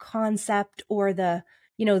or the concept or the,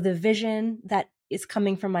 you know, the vision that is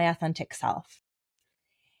coming from my authentic self.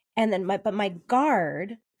 And then my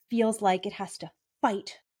guard feels like it has to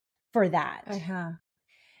fight for that.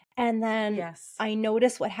 And then Yes. I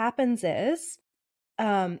notice what happens is,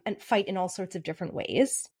 and fight in all sorts of different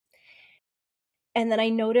ways. And then I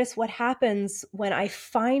notice what happens when I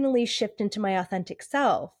finally shift into my authentic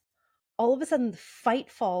self. All of a sudden, the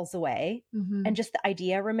fight falls away and just the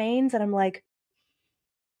idea remains. And I'm like,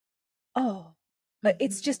 oh,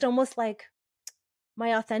 it's just almost like my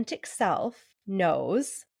authentic self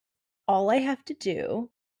knows all I have to do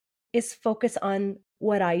is focus on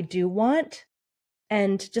what I do want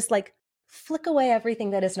and just like flick away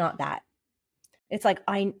everything that is not that. It's like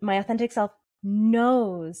my authentic self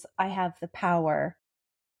knows I have the power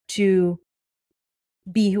to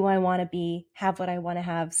be who I want to be, have what I want to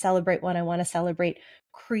have, celebrate what I want to celebrate,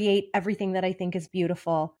 create everything that I think is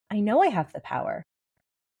beautiful. I know I have the power.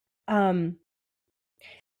 I've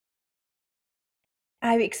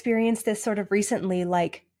experienced this sort of recently,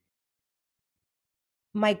 like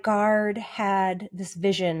my guard had this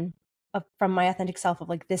vision from my authentic self of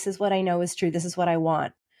like, this is what I know is true. This is what I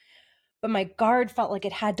want. But my guard felt like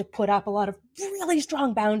it had to put up a lot of really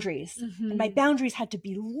strong boundaries. And my boundaries had to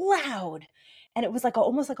be loud. And it was like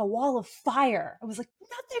almost like a wall of fire. I was like,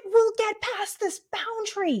 nothing will get past this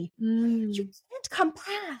boundary. You can't come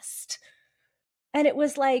past. And it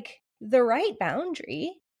was like the right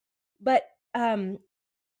boundary. But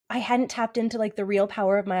I hadn't tapped into like the real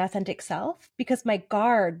power of my authentic self because my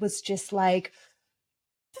guard was just like,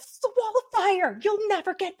 this is a wall of fire. You'll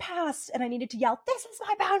never get past. And I needed to yell, this is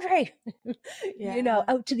my boundary, you know,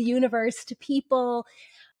 out to the universe, to people.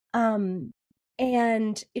 And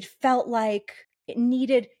it felt like it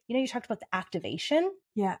needed, you know, you talked about the activation.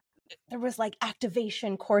 Yeah. There was like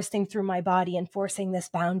activation coursing through my body and forcing this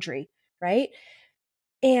boundary. Right.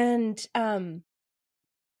 And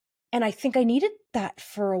I think I needed that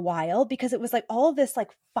for a while because it was like all of this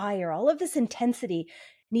like fire, all of this intensity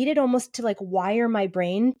needed almost to like wire my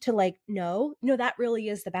brain to like, no, that really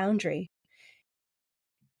is the boundary.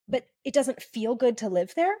 But it doesn't feel good to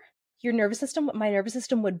live there. Your nervous system, my nervous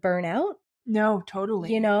system would burn out. No,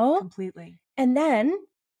 totally. You know? Completely. And then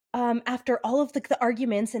after all of the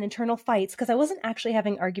arguments and internal fights, because I wasn't actually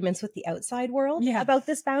having arguments with the outside world about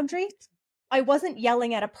this boundary. I wasn't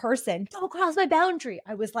yelling at a person, don't cross my boundary.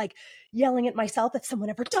 I was like yelling at myself, if someone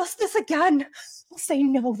ever does this again, I'll say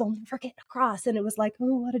no, they'll never get across. And it was like,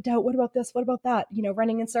 oh, what a doubt. What about this? What about that? You know,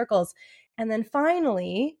 running in circles. And then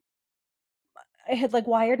finally, I had like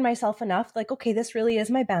wired myself enough, like, okay, this really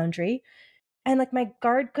is my boundary. And like my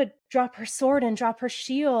guard could drop her sword and drop her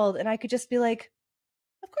shield. And I could just be like,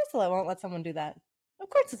 of course I won't let someone do that. Of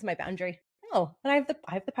course it's my boundary. Oh, and I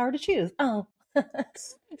have the power to choose. Oh.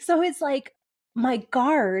 So it's like my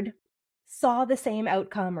guard saw the same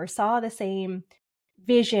outcome or saw the same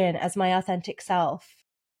vision as my authentic self.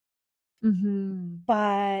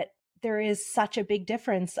 But there is such a big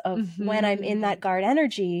difference of when I'm in that guard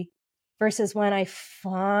energy versus when I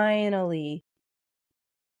finally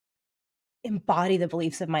embody the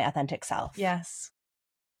beliefs of my authentic self. Yes.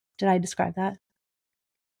 Did I describe that?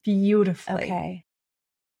 Beautifully. Okay.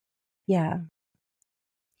 Yeah.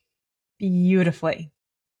 Beautifully.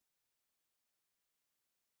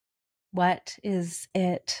 What is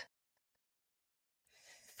it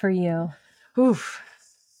for you? Oof.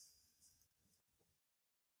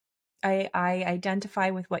 I identify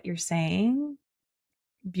with what you're saying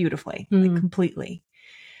beautifully, like completely.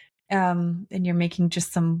 And you're making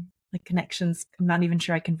just some like connections I'm not even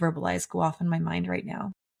sure I can verbalize go off in my mind right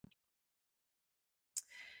now.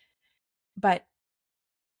 But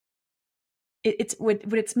it's what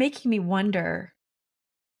it's making me wonder.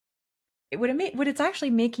 What it's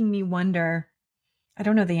actually making me wonder. I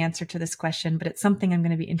don't know the answer to this question, but it's something I'm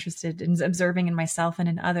going to be interested in observing in myself and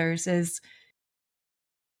in others is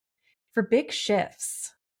for big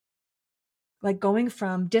shifts, like going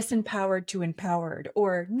from disempowered to empowered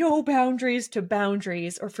or no boundaries to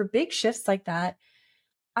boundaries, or for big shifts like that,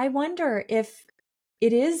 I wonder if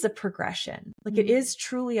it is a progression, like it is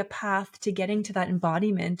truly a path to getting to that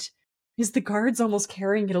embodiment. Is the guards almost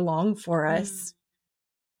carrying it along for us?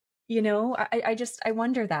 You know, I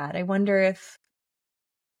wonder that. I wonder if,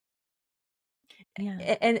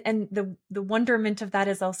 and the wonderment of that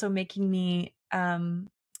is also making me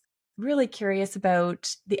really curious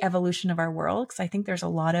about the evolution of our world, because I think there's a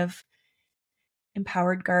lot of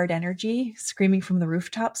empowered guard energy screaming from the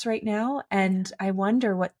rooftops right now, and I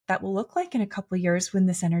wonder what that will look like in a couple of years when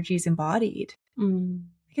this energy is embodied.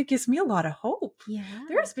 It gives me a lot of hope.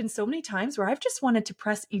 There's been so many times where I've just wanted to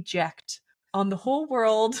press eject on the whole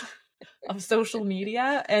world of social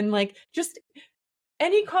media and like just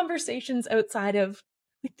any conversations outside of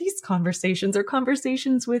like these conversations or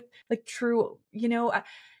conversations with like true, you know,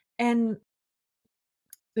 and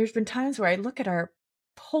there's been times where I look at our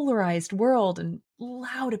polarized world and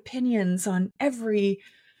loud opinions on every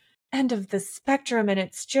end of the spectrum, and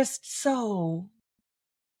it's just so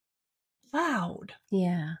loud.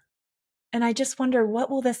 Yeah. And I just wonder, what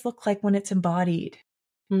will this look like when it's embodied?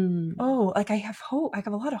 Oh, like I have hope. I have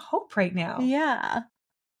a lot of hope right now. Yeah.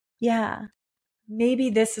 Yeah. Maybe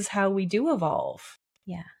this is how we do evolve.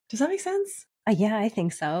 Yeah. Does that make sense? Yeah, I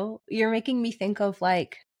think so. You're making me think of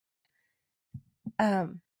like,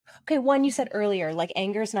 okay, one you said earlier, like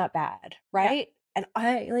anger's not bad, right? Yeah. And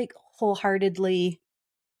I like wholeheartedly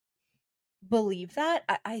believe that.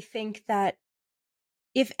 I think that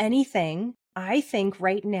if anything, I think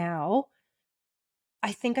right now,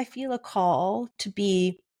 I think I feel a call to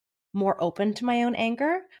be more open to my own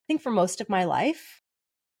anger. I think for most of my life,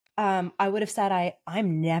 I would have said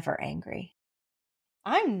I'm never angry.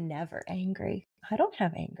 I'm never angry. I don't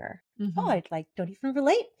have anger. Oh, I like don't even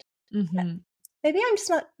relate. Maybe I'm just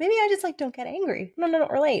not, maybe I just like don't get angry. No,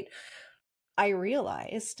 don't relate. I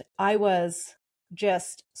realized I was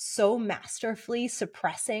just so masterfully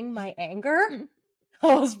suppressing my anger.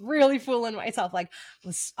 I was really fooling myself. Like,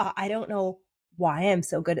 I don't know why I'm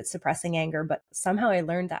so good at suppressing anger, but somehow I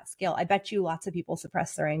learned that skill. I bet you lots of people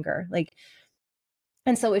suppress their anger. Like,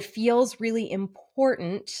 and so it feels really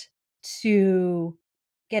important to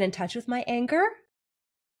get in touch with my anger.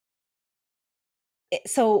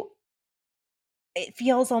 So it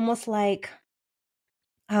feels almost like,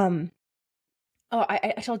 I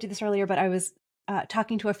told you this earlier, but I was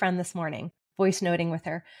talking to a friend this morning, voice noting with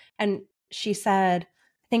her, and she said,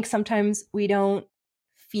 I think sometimes we don't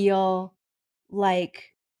feel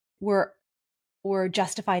like we're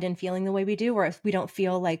justified in feeling the way we do, or if we don't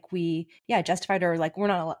feel like justified, or like we're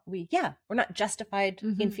not justified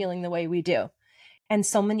in feeling the way we do. And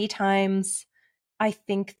so many times I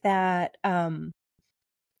think that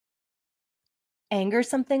anger is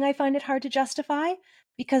something I find it hard to justify,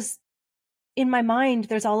 because in my mind,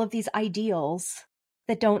 there's all of these ideals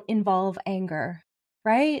that don't involve anger,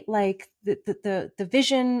 right? Like the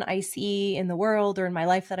vision I see in the world or in my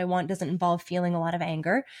life that I want doesn't involve feeling a lot of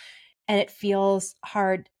anger. And it feels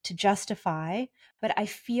hard to justify, but I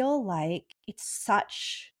feel like it's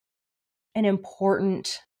such an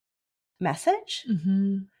important message.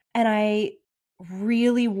 And I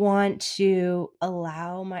really want to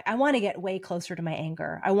I want to get way closer to my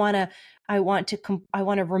anger. I want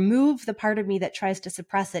to remove the part of me that tries to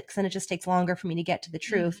suppress it, because then it just takes longer for me to get to the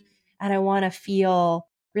truth. And I want to feel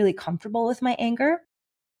really comfortable with my anger.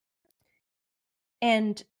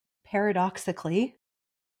 And paradoxically,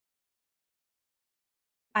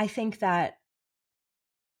 I think that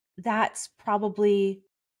that's probably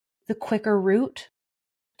the quicker route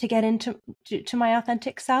to get into to my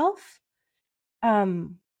authentic self.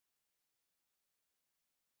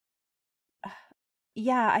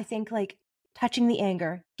 I think like touching the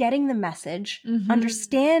anger, getting the message,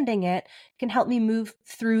 understanding it can help me move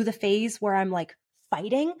through the phase where I'm like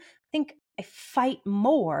fighting. I think I fight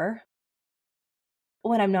more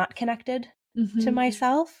when I'm not connected to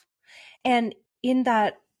myself. And in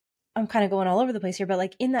that, I'm kind of going all over the place here, but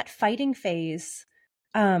like in that fighting phase,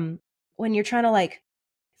 when you're trying to like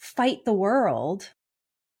fight the world,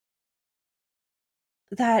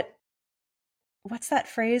 that what's that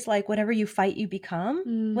phrase? Like, whatever you fight, you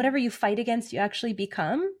become. Whatever you fight against, you actually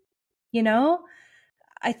become. You know,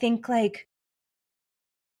 I think like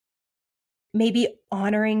maybe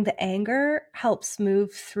honoring the anger helps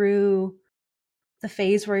move through the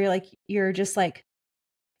phase where you're just like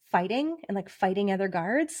fighting and like fighting other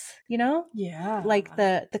guards, you know? Yeah. Like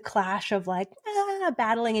the clash of like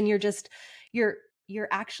battling, and you're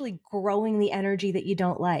actually growing the energy that you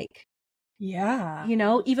don't like. Yeah. You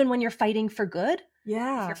know, even when you're fighting for good,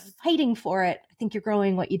 Yeah. if you're fighting for it, I think you're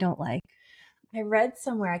growing what you don't like. I read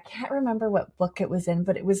somewhere, I can't remember what book it was in,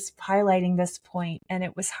 but it was highlighting this point, and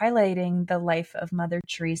it was highlighting the life of Mother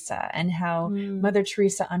Teresa and how Mother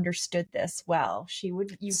Teresa understood this well. She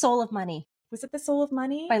would Soul of Money. Was it The Soul of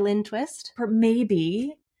Money? By Lynn Twist?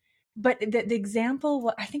 Maybe. But the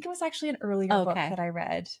example, I think it was actually an earlier book that I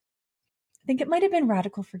read. I think it might have been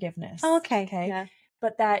Radical Forgiveness. Oh, okay. Yeah.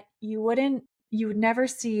 But that you would never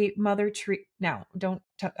see Mother Teresa. Now, don't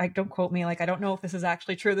quote me. Like, I don't know if this is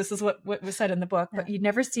actually true. This is what was said in the book, but you'd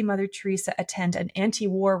never see Mother Teresa attend an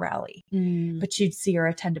anti-war rally, but you'd see her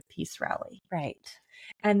attend a peace rally. Right.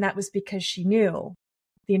 And that was because she knew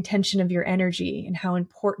the intention of your energy and how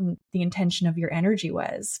important the intention of your energy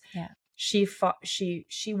was. Yeah. She fought, she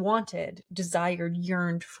wanted, desired,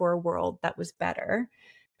 yearned for a world that was better.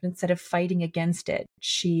 But instead of fighting against it,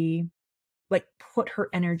 she like put her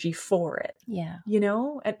energy for it. Yeah. You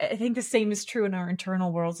know, and I think the same is true in our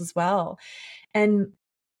internal worlds as well. And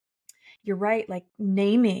you're right, like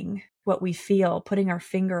naming what we feel, putting our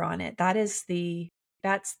finger on it. That is the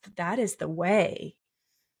way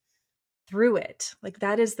through it. Like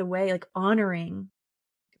that is the way, like honoring,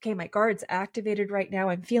 okay, my guard's activated right now.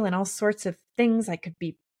 I'm feeling all sorts of things. I could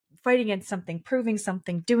be fighting against something, proving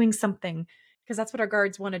something, doing something, because that's what our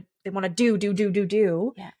guards want to, they want to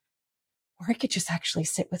do. Yeah. Or I could just actually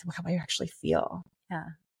sit with how I actually feel. Yeah.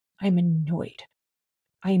 I'm annoyed.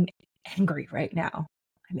 I'm angry right now.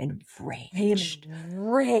 I'm enraged. I am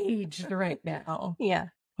enraged right now. Yeah.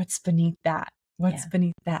 What's beneath that? What's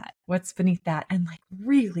beneath that? What's beneath that? And like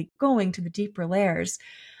really going to the deeper layers,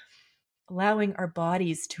 allowing our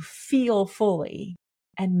bodies to feel fully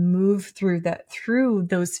and move through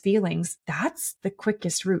those feelings. That's the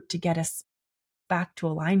quickest route to get us back to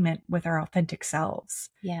alignment with our authentic selves.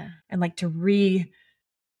 Yeah. And like and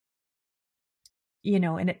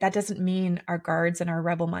that doesn't mean our guards and our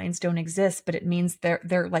rebel minds don't exist, but it means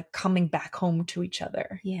they're like coming back home to each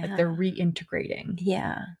other. Yeah. Like they're reintegrating.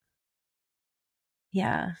 Yeah.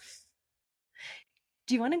 Yeah.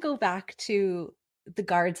 Do you want to go back to the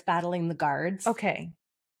guards battling the guards? Okay.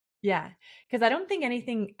 Yeah. Because I don't think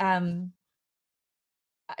anything I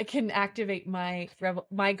can activate my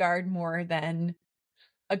guard more than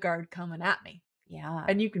a guard coming at me. Yeah.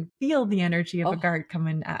 And you can feel the energy of a guard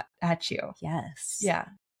coming at you. Yes. Yeah.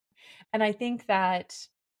 And I think that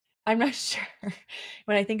I'm not sure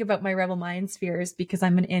when I think about my rebel mind spheres, because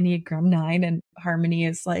I'm an Enneagram 9 and harmony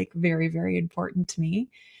is like very, very important to me.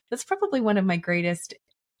 That's probably one of my greatest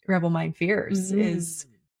rebel mind fears is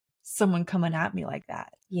someone coming at me like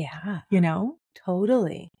that. Yeah. You know?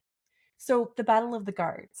 Totally. So the Battle of the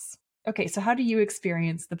Guards. Okay, so how do you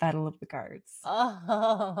experience the Battle of the Guards?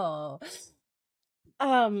 Oh.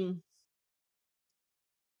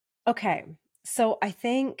 Okay. So I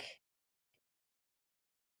think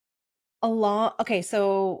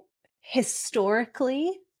so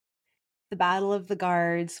historically, the Battle of the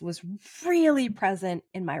Guards was really present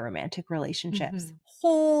in my romantic relationships.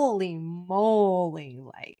 Holy moly,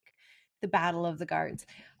 like the Battle of the Guards.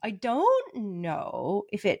 I don't know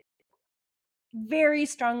if it very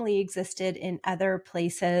strongly existed in other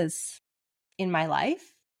places in my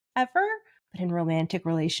life ever, but in romantic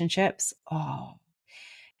relationships,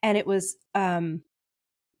 and it was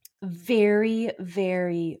very,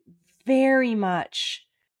 very, very much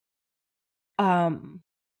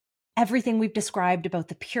everything we've described about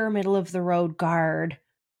the pure middle of the road guard.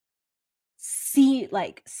 See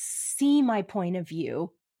my point of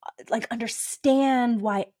view, like understand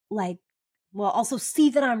why, also see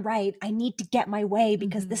that I'm right. I need to get my way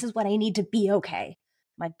because this is what I need to be okay.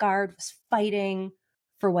 My guard was fighting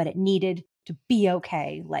for what it needed to be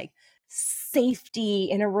okay, like safety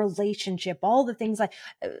in a relationship, all the things like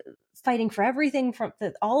fighting for everything from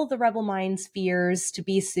all of the rebel mind's fears to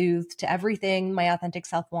be soothed to everything my authentic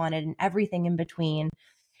self wanted and everything in between.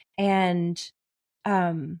 And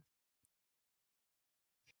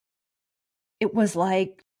it was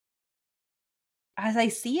like, as I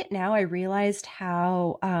see it now, I realized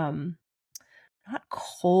how not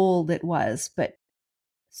cold it was, but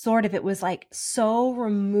sort of, it was like so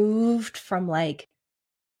removed from like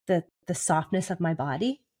the softness of my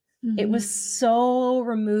body. It was so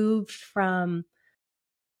removed from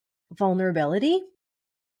vulnerability.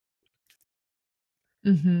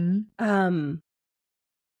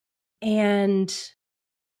 And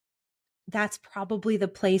that's probably the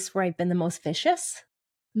place where I've been the most vicious,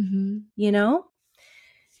 you know?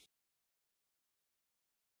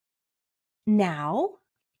 Now,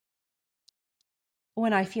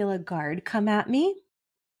 when I feel a guard come at me,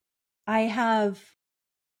 I have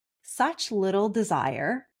such little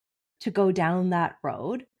desire to go down that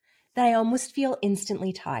road that I almost feel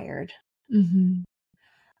instantly tired.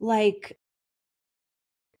 Like,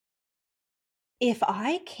 if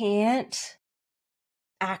I can't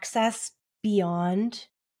access beyond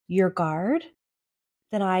your guard,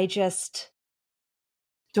 then I just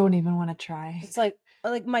don't even want to try. It's like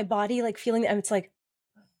my body, like feeling, and it's like,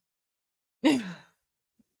 yeah,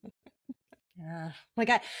 like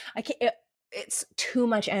I can't. It's too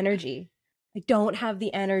much energy. I don't have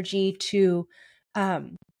the energy to.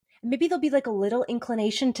 Maybe there'll be like a little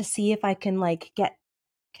inclination to see if I can like get.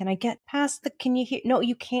 Can I get past the? Can you hear? No,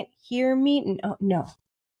 you can't hear me. No,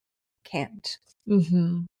 can't.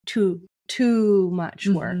 Too much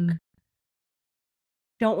work.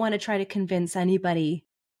 Don't want to try to convince anybody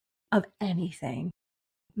of anything.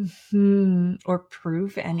 Or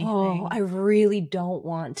prove anything. Oh, I really don't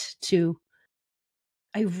want to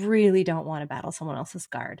battle someone else's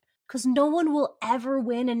guard, because no one will ever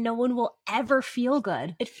win and no one will ever feel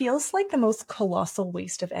good. It feels like the most colossal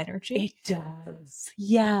waste of energy. It does.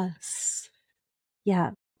 Yes.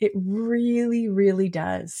 Yeah. It really, really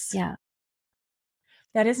does. Yeah.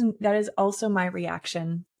 That is also my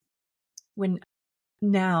reaction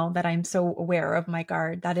now that I'm so aware of my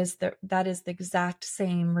guard. That is the exact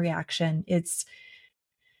same reaction. It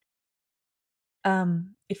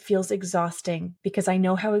feels exhausting because I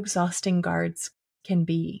know how exhausting guards can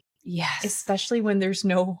be. Yes. Especially when there's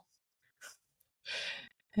no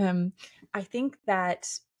I think that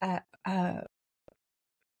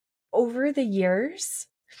over the years,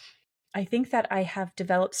 I think that I have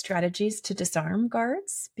developed strategies to disarm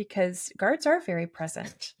guards, because guards are very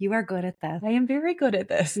present. You are good at that. I am very good at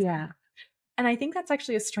this. Yeah. And I think that's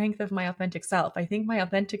actually a strength of my authentic self. I think my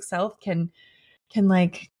authentic self can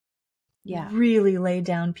like really lay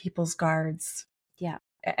down people's guards. Yeah.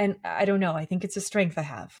 And I don't know, I think it's a strength I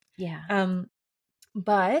have. Yeah.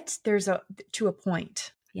 But there's to a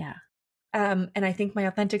point. Yeah. And I think my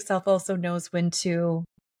authentic self also knows when to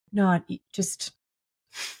not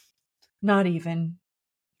even,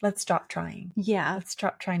 let's stop trying. Yeah. Let's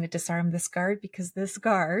stop trying to disarm this guard, because this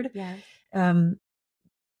guard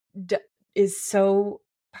is so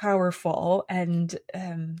powerful and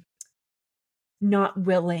not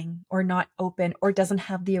willing or not open or doesn't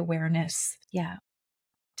have the awareness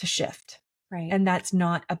to shift. Right. And that's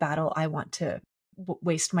not a battle I want to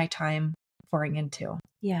waste my time pouring into.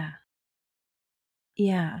 Yeah.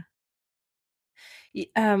 Yeah.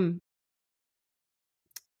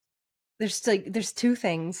 There's two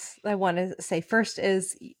things I want to say. First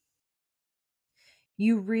is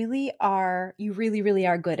you really are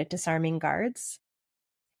good at disarming guards,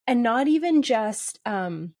 and not even just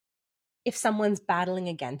if someone's battling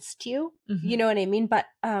against you, you know what I mean? But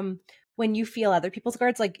when you feel other people's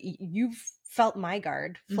guards, like you've felt my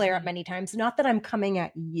guard flare up many times. Not that I'm coming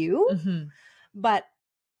at you, but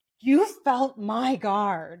you felt my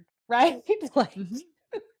guard, right? Like,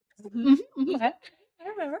 I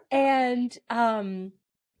remember. And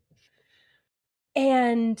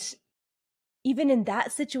even in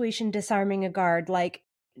that situation, disarming a guard, like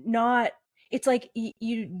it's like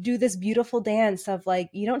you do this beautiful dance of like,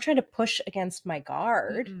 you don't try to push against my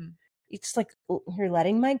guard. It's like you're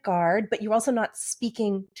letting my guard, but you're also not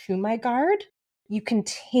speaking to my guard. You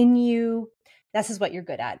continue. This is what you're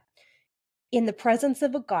good at. In the presence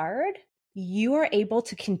of a guard, you are able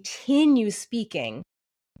to continue speaking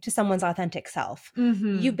to someone's authentic self.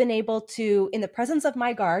 You've been able to, in the presence of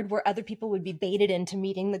my guard, where other people would be baited into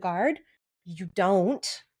meeting the guard, you don't.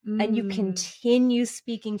 And you continue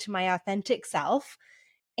speaking to my authentic self.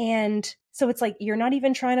 And so it's like, you're not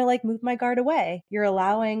even trying to like move my guard away. You're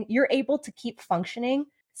able to keep functioning,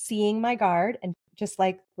 seeing my guard and just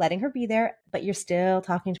like letting her be there, but you're still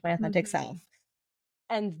talking to my authentic self.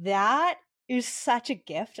 And that is such a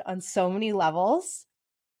gift on so many levels,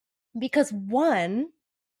 because one,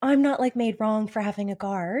 I'm not like made wrong for having a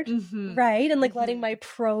guard, right? And like letting my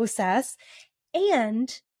process,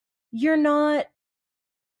 and you're not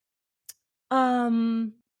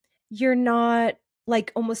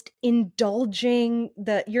like almost indulging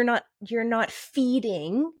you're not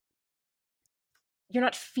feeding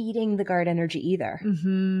the guard energy either,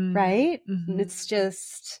 right? It's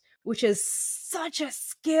just, which is such a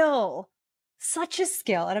skill. Such a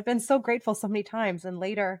skill. And I've been so grateful so many times. And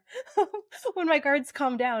later, when my guards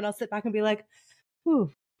calm down, I'll sit back and be like,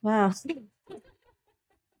 ooh, wow.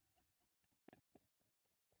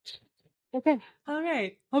 Okay. All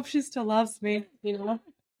right. Hope she still loves me,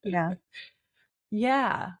 Yeah.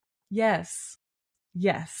 Yeah. Yes.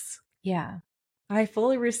 Yes. Yeah. I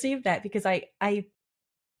fully receive that because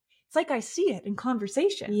it's like I see it in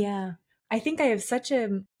conversation. Yeah. I think I have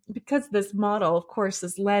because this model, of course,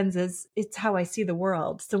 this lens it's how I see the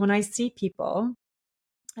world. So when I see people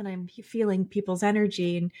and I'm feeling people's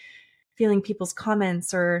energy and feeling people's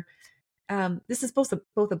comments or, this is both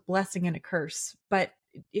a blessing and a curse. But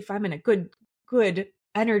if I'm in a good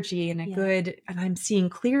energy and and I'm seeing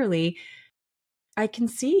clearly, I can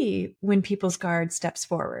see when people's guard steps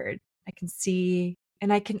forward. I can see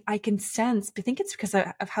and I can sense, I think it's because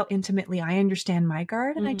of how intimately I understand my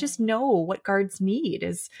guard. And I just know what guards need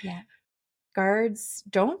is guards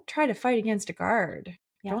don't try to fight against a guard.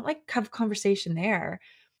 Yeah. Don't have conversation there.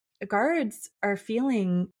 Guards are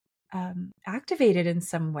feeling activated in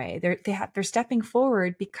some way. They're stepping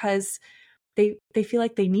forward because they feel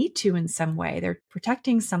like they need to in some way. They're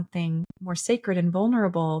protecting something more sacred and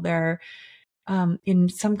vulnerable. They're in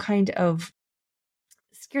some kind of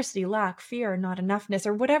scarcity, lack, fear, not enoughness,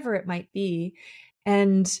 or whatever it might be.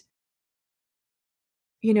 And,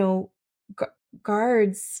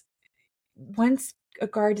 guards, once a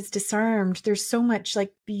guard is disarmed, there's so much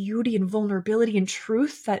like beauty and vulnerability and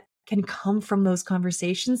truth that can come from those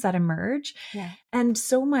conversations that emerge. Yeah. And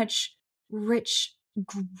so much rich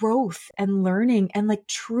growth and learning and like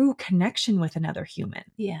true connection with another human.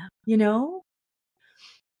 Yeah.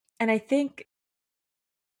 And I think,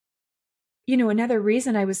 another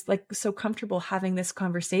reason I was like so comfortable having this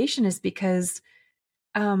conversation is because,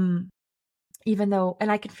 even though,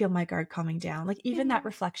 and I can feel my guard calming down, like even that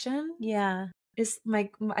reflection Yeah. is I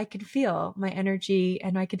can feel my energy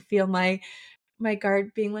and I can feel my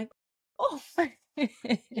guard being like, oh, you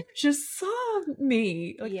just saw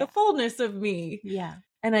me, like the fullness of me. Yeah.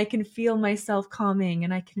 And I can feel myself calming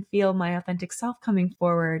and I can feel my authentic self coming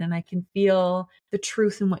forward and I can feel the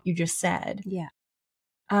truth in what you just said. Yeah.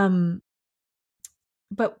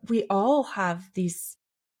 But we all have these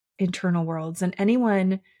internal worlds, and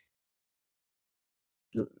anyone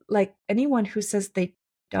who says they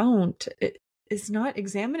don't is not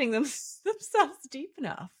examining themselves deep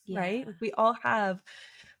enough, right? Like we all have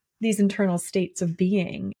these internal states of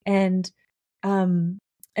being, and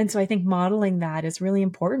so I think modeling that is really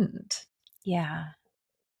important. Yeah.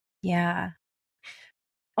 Yeah.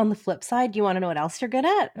 On the flip side, do you want to know what else you're good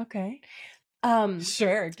at? Okay.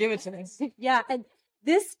 Sure, give it to me. Yeah, and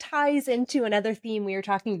this ties into another theme we were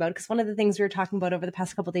talking about, because one of the things we were talking about over the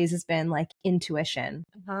past couple of days has been like intuition,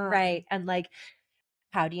 right? And like,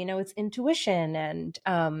 how do you know it's intuition? And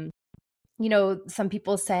some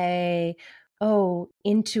people say, oh,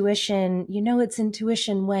 intuition, it's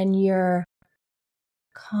intuition when you're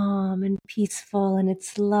calm and peaceful and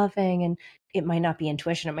it's loving, and it might not be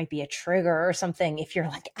intuition, it might be a trigger or something if you're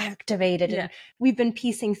like activated. And we've been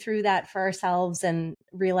piecing through that for ourselves and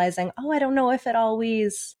realizing, oh, I don't know if it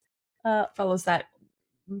always follows that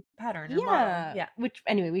pattern or model. Yeah. Which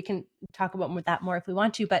anyway, we can talk about that more if we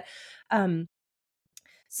want to. But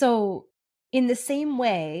so in the same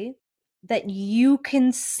way that you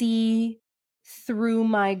can see through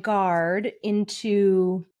my guard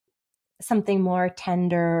into something more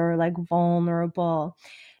tender, like vulnerable,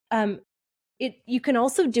 you can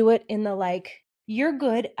also do it in the like, you're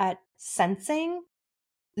good at sensing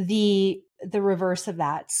the reverse of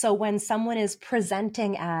that. So when someone is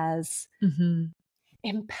presenting as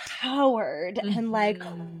empowered and like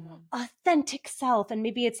authentic self, and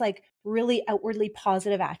maybe it's like really outwardly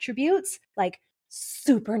positive attributes, like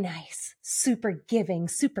super nice, super giving,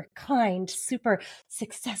 super kind, super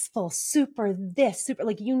successful, super this, super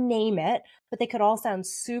like you name it, but they could all sound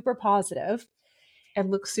super positive. And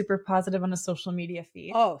look super positive on a social media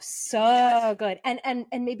feed. Oh, so good. And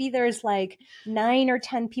maybe there's like 9 or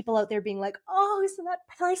 10 people out there being like, oh, isn't that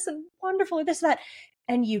person wonderful, or this, that.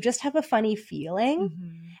 And you just have a funny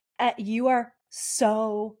feeling. You are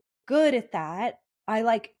so good at that. I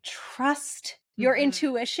like trust your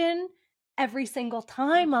intuition every single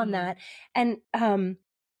time on that. And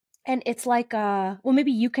it's like, well,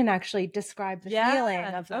 maybe you can actually describe the feeling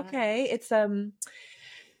of that. Okay. It's,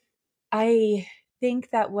 I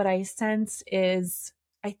think that what I sense is,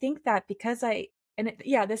 I think that because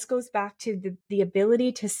this goes back to the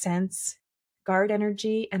ability to sense guard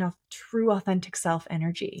energy and a true authentic self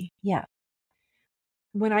energy. Yeah.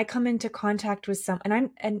 When I come into contact with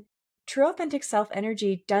and true authentic self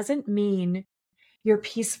energy doesn't mean you're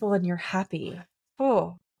peaceful and you're happy.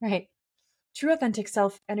 Oh, Right. true authentic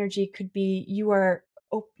self energy could be you are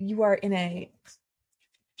in a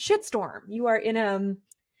shitstorm. You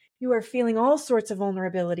are feeling all sorts of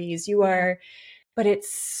vulnerabilities. But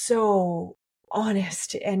it's so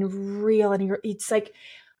honest and real. And it's like,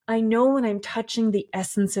 I know when I'm touching the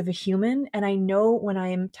essence of a human, and I know when I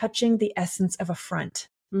am touching the essence of a front.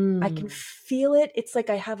 I can feel it. It's like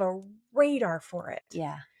I have a radar for it.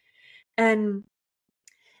 Yeah. And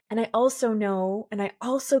I also know, and I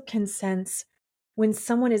also can sense when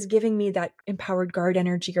someone is giving me that empowered guard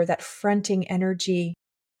energy or that fronting energy,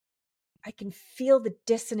 I can feel the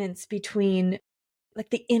dissonance between, like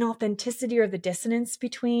the inauthenticity or the dissonance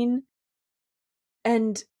between.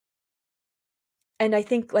 And I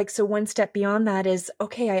think, like, so one step beyond that is,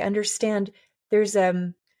 okay, I understand there's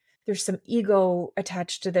some ego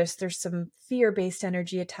attached to this. There's some fear-based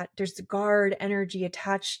energy attached. There's the guard energy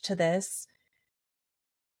attached to this.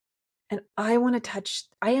 And I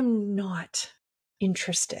am not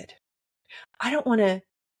interested. I don't want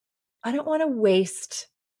to waste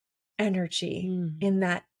energy in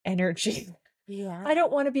that energy. Yeah. I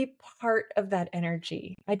don't want to be part of that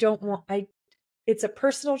energy. It's a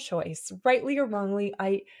personal choice, rightly or wrongly.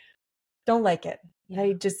 I don't like it. Yeah.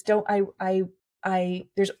 I just don't,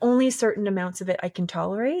 there's only certain amounts of it I can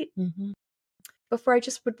tolerate before I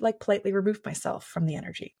just would like politely remove myself from the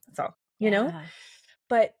energy. That's all, you know?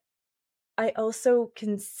 But I also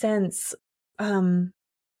can sense, and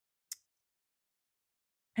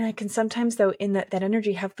I can sometimes, though, in that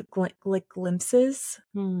energy have the like glimpses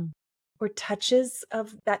or touches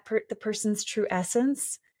of that the person's true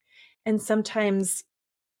essence. And sometimes,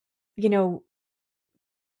 you know,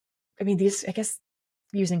 I mean, these, I guess,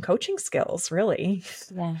 using coaching skills, really.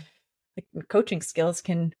 Yeah. Like coaching skills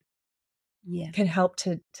can help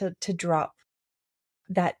to drop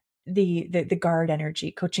that the guard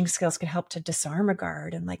energy. Coaching skills can help to disarm a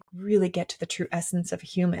guard and like really get to the true essence of a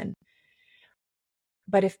human.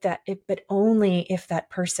 But but only if that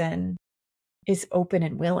person is open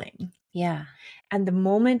and willing. Yeah. And the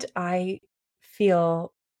moment I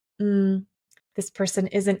feel this person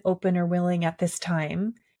isn't open or willing at this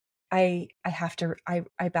time, I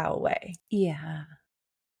bow away. Yeah.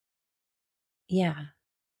 Yeah.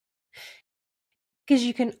 Because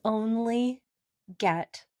you can only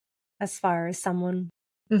get as far as someone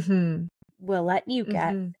will let you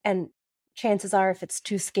get. And chances are, if it's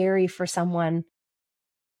too scary for someone,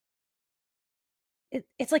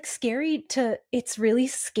 it's like it's really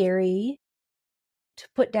scary to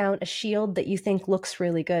put down a shield that you think looks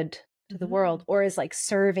really good to the world or is like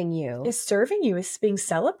serving you. Is serving you, is being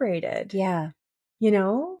celebrated. Yeah. You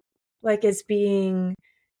know, like is being,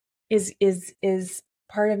 is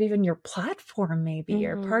part of even your platform maybe,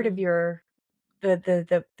 or part of your,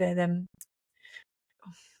 and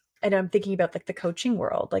I'm thinking about like the coaching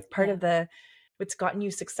world, like part of what's gotten you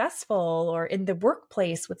successful, or in the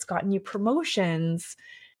workplace, what's gotten you promotions.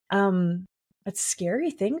 It's a scary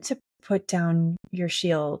thing to put down your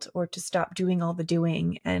shield or to stop doing all the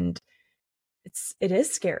doing. And it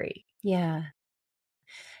is scary. Yeah.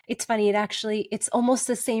 It's funny. It's almost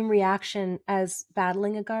the same reaction as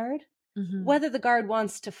battling a guard. Whether the guard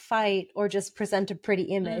wants to fight or just present a pretty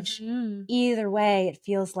image, either way, it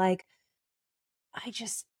feels like, I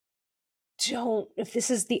just don't, if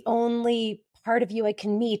this is the only part of you I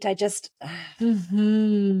can meet, I just, I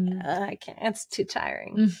can't, it's too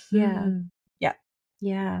tiring. Yeah. Yeah.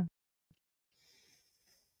 Yeah.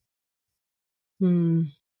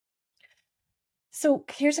 So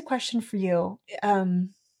here's a question for you.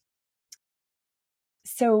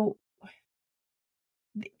 So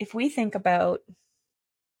if we think about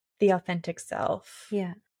the authentic self,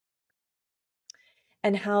 Yeah.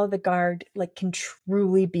 and how the guard like can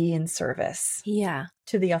truly be in service,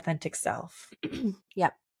 to the authentic self,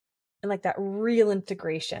 Yep. and like that real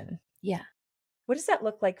integration, what does that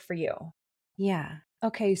look like for you? Yeah.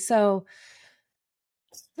 Okay. So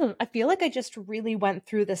I feel like I just really went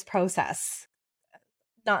through this process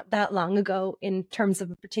not that long ago in terms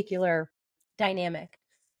of a particular dynamic.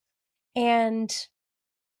 And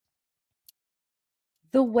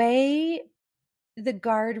the way the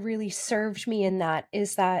guard really served me in that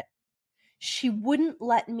is that she wouldn't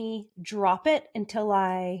let me drop it until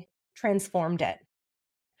I transformed it.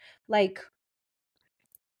 Like,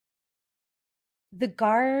 the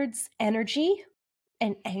guard's energy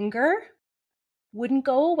and anger wouldn't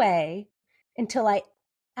go away until I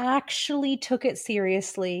actually took it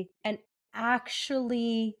seriously and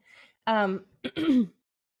actually until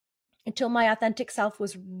my authentic self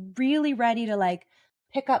was really ready to like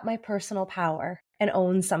pick up my personal power and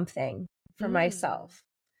own something for myself.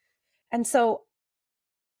 And so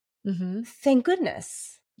thank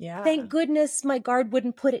goodness. Yeah. Thank goodness my guard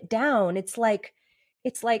wouldn't put it down. It's like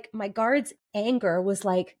my guard's anger was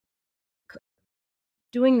like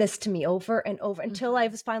doing this to me over and over until I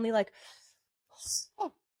was finally like,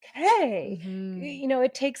 okay. You know,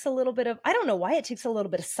 it takes a little bit of, I don't know why it takes a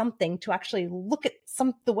little bit of something to actually look at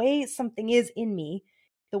the way something is in me,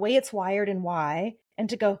 the way it's wired and why, and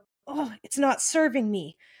to go, oh, it's not serving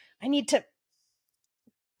me. I need to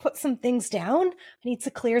put some things down. I need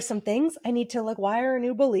to clear some things. I need to like wire a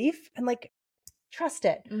new belief and like trust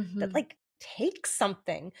it. That like takes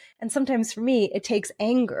something. And sometimes for me, it takes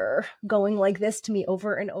anger going like this to me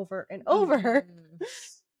over and over and over.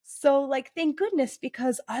 So like, thank goodness,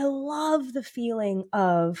 because I love the feeling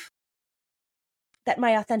of that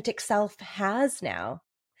my authentic self has now.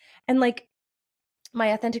 And like my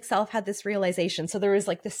authentic self had this realization. So there was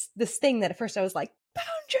like this thing that at first I was like,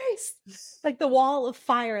 boundaries, like the wall of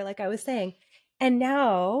fire, like I was saying. And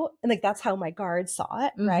now, and like, that's how my guard saw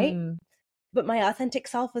it. Right. But my authentic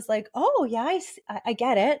self was like, oh yeah, I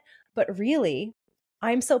get it. But really,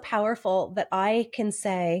 I'm so powerful that I can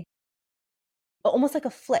say, almost like a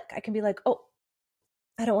flick, I can be like, oh,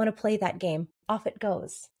 I don't want to play that game. Off it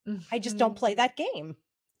goes. I just don't play that game.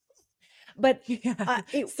 But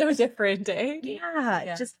it's so different, eh?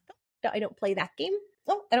 Yeah. Just, I don't play that game.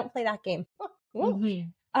 Oh, I don't play that game.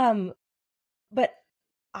 Oh. But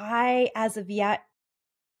I, as of yet,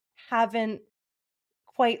 haven't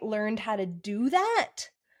quite learned how to do that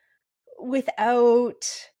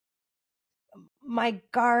without my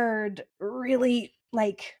guard really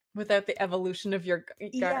like, without the evolution of your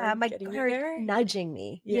guard, my guard nudging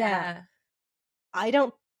me. I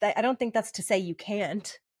don't think that's to say you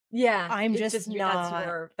can't. I'm just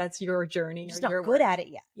not. That's your journey. I'm just not good at it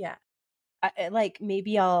yet. Like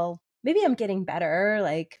maybe I'm getting better.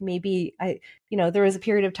 Like maybe there was a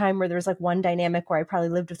period of time where there was like one dynamic where I probably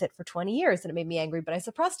lived with it for 20 years and it made me angry, but I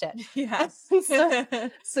suppressed it. Yes.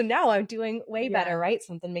 So now I'm doing way better, right?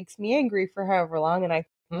 Something makes me angry for however long and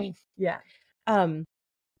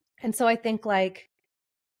and so I think like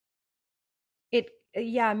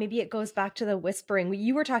maybe it goes back to the whispering.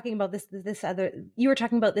 You were talking about this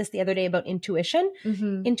the other day about intuition.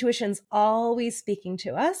 Intuition's always speaking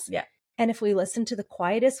to us. And if we listen to the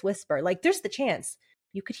quietest whisper, like there's the chance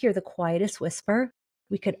you could hear the quietest whisper,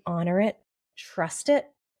 we could honor it, trust it,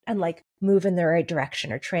 and like move in the right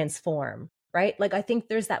direction or transform, right? Like I think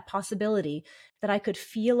there's that possibility that I could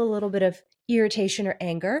feel a little bit of irritation or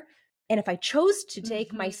anger. And if I chose to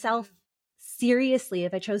take myself seriously,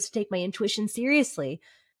 if I chose to take my intuition seriously,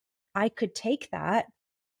 I could take that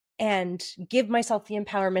and give myself the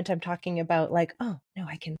empowerment I'm talking about. Like, oh no,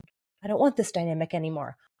 I don't want this dynamic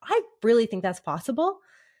anymore. I really think that's possible,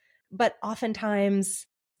 but oftentimes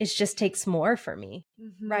it just takes more for me,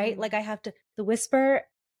 right? Like I have to, the whisper,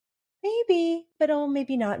 maybe, but oh,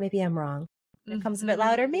 maybe not. Maybe I'm wrong. It comes a bit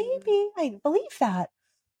louder. Maybe I believe that,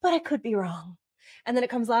 but I could be wrong. And then it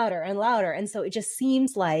comes louder and louder. And so it just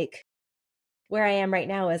seems like where I am right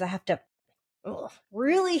now is I have to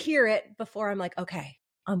really hear it before I'm like, okay,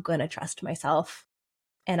 I'm going to trust myself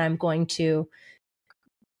and I'm going to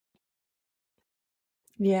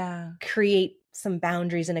create some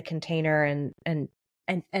boundaries in a container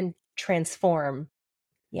and transform.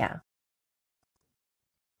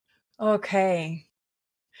 Okay.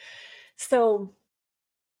 So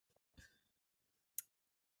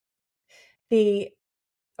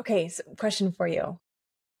question for you.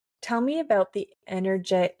 Tell me about the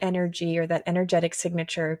energy or that energetic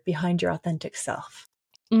signature behind your authentic self.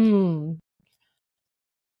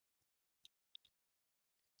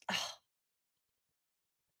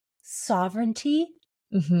 Sovereignty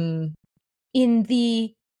in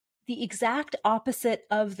the exact opposite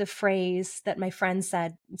of the phrase that my friend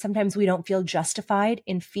said. Sometimes we don't feel justified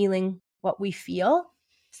in feeling what we feel.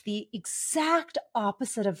 It's the exact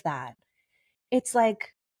opposite of that. It's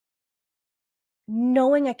like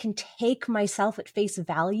knowing I can take myself at face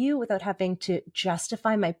value without having to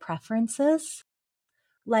justify my preferences.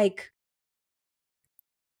 Like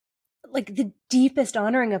the deepest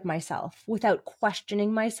honoring of myself without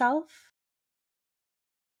questioning myself.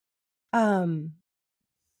 And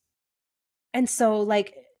so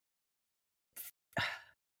like,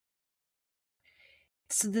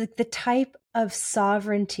 so the type of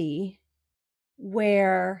sovereignty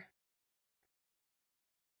where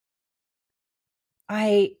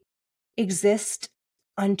I exist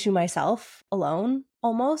unto myself alone,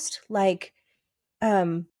 almost like,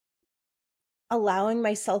 allowing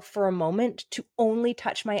myself for a moment to only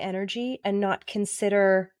touch my energy and not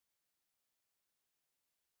consider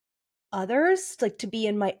others, like to be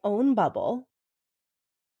in my own bubble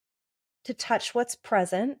to touch what's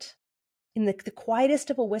present in the quietest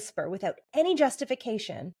of a whisper without any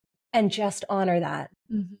justification and just honor that.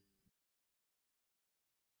 Mm-hmm.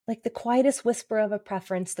 Like the quietest whisper of a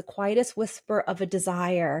preference, the quietest whisper of a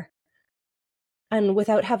desire, and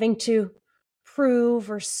without having to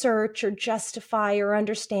prove or search or justify or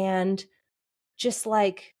understand, just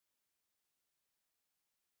like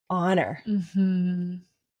honor Mm-hmm.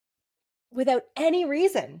 without any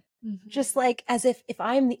reason. Mm-hmm. Just like as if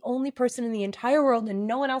I'm the only person in the entire world and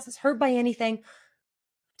no one else is hurt by anything, what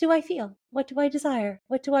do I feel? What do I desire?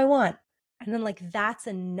 What do I want? And then like that's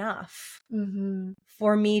enough Mm-hmm.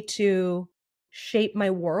 for me to shape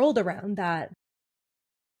my world around that.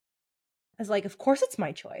 As like, of course it's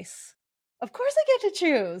my choice. Of course I get to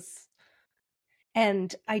choose.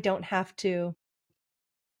 And I don't have to,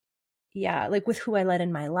 like with who I let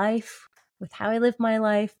in my life, with how I live my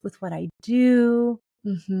life, with what I do.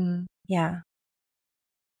 Mm-hmm. Yeah.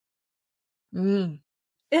 Mm.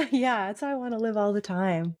 Yeah, that's how I want to live all the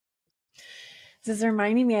time. This is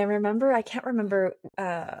reminding me, I can't remember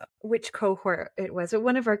which cohort it was, but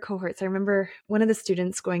one of our cohorts, I remember one of the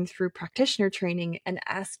students going through practitioner training and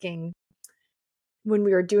asking, when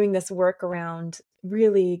we were doing this work around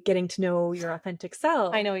really getting to know your authentic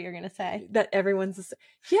self. I know what you're going to say. That everyone's,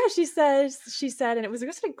 she said, and it was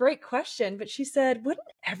just a great question, but she said, wouldn't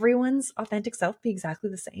everyone's authentic self be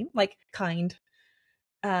exactly the same? Like kind,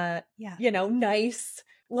 nice,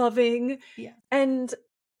 loving. Yeah. And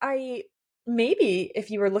maybe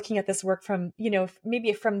if you were looking at this work from,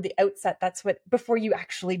 maybe from the outset, that's what, before you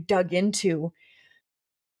actually dug into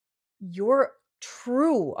your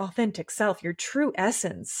true authentic self, your true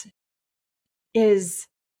essence is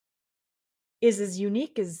as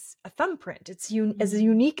unique as a thumbprint. It's as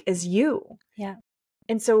unique as you. Yeah.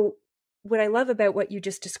 And so what I love about what you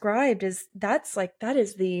just described is that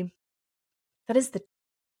is the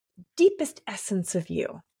deepest essence of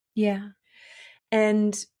you. Yeah.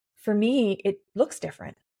 And for me, it looks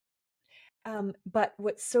different. But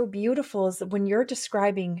what's so beautiful is that when you're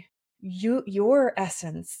describing your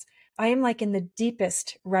essence, I am like in the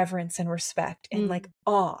deepest reverence and respect and like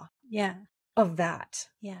awe of that.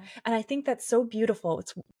 Yeah. And I think that's so beautiful.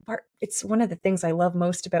 It's one of the things I love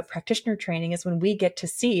most about practitioner training is when we get to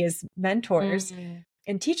see as mentors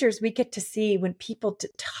and teachers, we get to see when people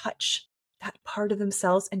touch that part of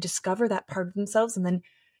themselves and discover that part of themselves and then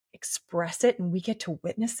express it and we get to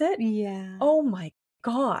witness it. Yeah. Oh my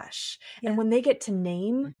gosh. Yeah. And when they get to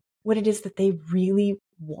name what it is that they really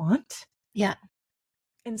want. Yeah.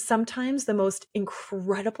 And sometimes the most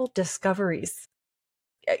incredible discoveries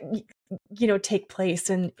take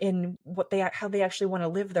place in how they actually want to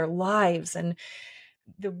live their lives and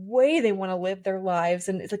the way they want to live their lives.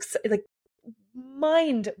 And it's like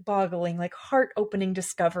mind-boggling, like heart-opening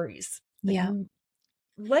discoveries.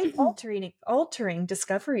 Life altering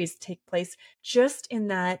discoveries take place just in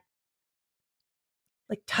that,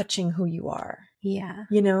 like touching who you are. Yeah.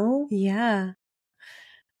 Yeah.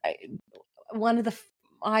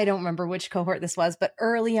 I don't remember which cohort this was, but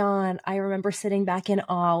early on, I remember sitting back in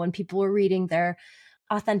awe when people were reading their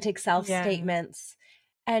authentic self statements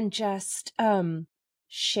and just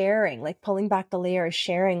sharing, like pulling back the layers,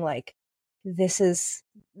 sharing like, this is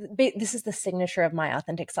the signature of my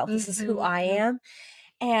authentic self. This is who I am.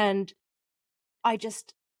 And I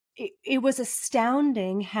just, it was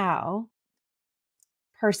astounding how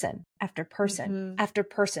person after person after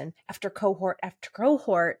person after cohort after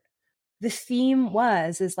cohort, the theme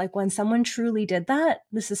is like when someone truly did that,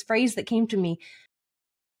 this is phrase that came to me.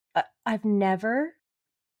 I've never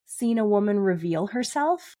seen a woman reveal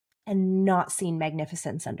herself and not seen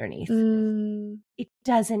magnificence underneath. It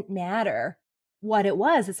doesn't matter what it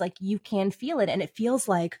was. It's like, you can feel it. And it feels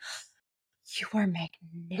like you are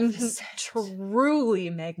magnificent.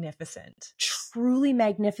 Truly magnificent. Truly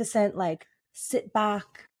magnificent. Like sit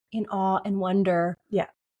back in awe and wonder. Yeah.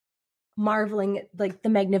 Marveling at like the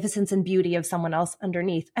magnificence and beauty of someone else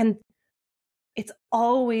underneath. And it's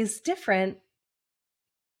always different,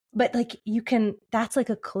 but like that's like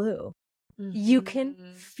a clue. You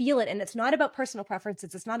can feel it. And it's not about personal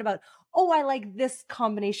preferences. It's not about, oh, I like this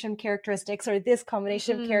combination of characteristics or this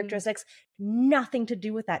combination of characteristics. Nothing to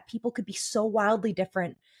do with that. People could be so wildly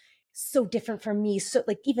different, so different from me. So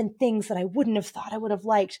like even things that I wouldn't have thought I would have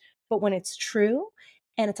liked, but when it's true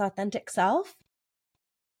and it's authentic self,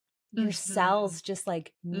 your cells just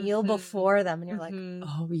like kneel before them and you're like,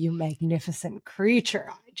 oh, you magnificent creature.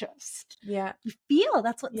 You feel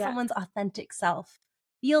that's what someone's authentic self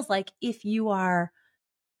feels like if you are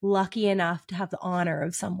lucky enough to have the honor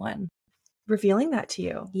of someone revealing that to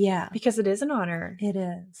you. Yeah. Because it is an honor. It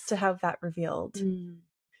is. To have that revealed.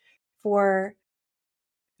 For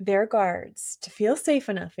their guards to feel safe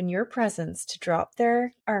enough in your presence to drop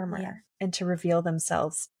their armor and to reveal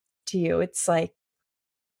themselves to you. It's like,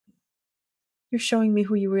 you're showing me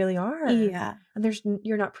who you really are. Yeah. And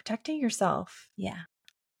you're not protecting yourself. Yeah.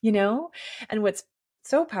 You know? And what's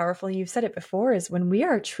so powerful, and you've said it before, is when we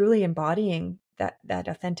are truly embodying that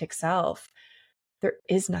authentic self, there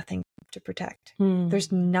is nothing to protect.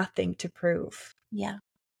 There's nothing to prove. Yeah.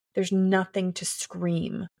 There's nothing to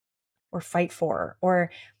scream or fight for,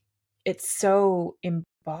 or it's so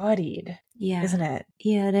embodied, isn't it?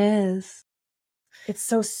 Yeah, it is. It's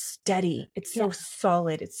so steady. It's so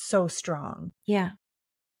solid. It's so strong. Yeah.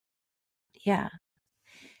 Yeah.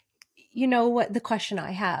 You know what the question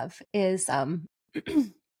I have is, so,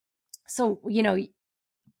 you know,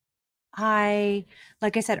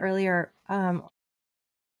 like I said earlier,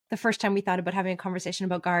 the first time we thought about having a conversation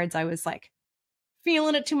about guards, I was like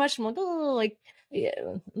feeling it too much. I'm like, oh, like,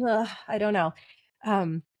 I don't know.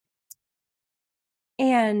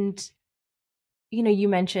 And, you know, you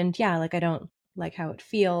mentioned, like, I don't like how it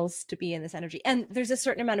feels to be in this energy. And there's a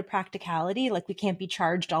certain amount of practicality. Like, we can't be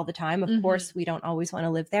charged all the time. Of course, we don't always want to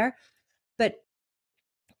live there. But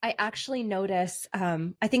I actually notice,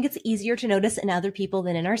 I think it's easier to notice in other people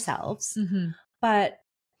than in ourselves. But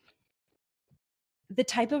the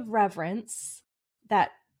type of reverence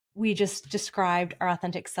that we just described our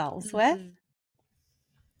authentic selves with,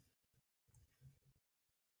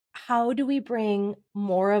 how do we bring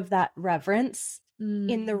more of that reverence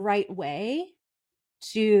in the right way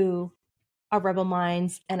to our rebel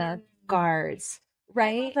minds and our guards,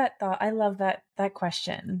 right? I love that thought. I love that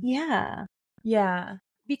question. Yeah. Yeah.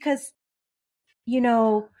 Because, you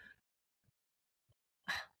know,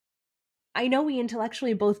 I know we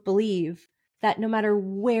intellectually both believe that no matter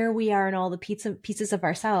where we are in all the pieces of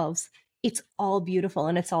ourselves, it's all beautiful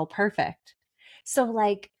and it's all perfect. So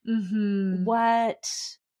like what,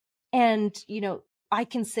 and you know, I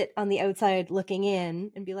can sit on the outside looking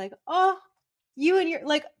in and be like, oh, you and your,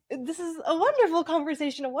 like, this is a wonderful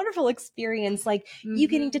conversation, a wonderful experience. Like you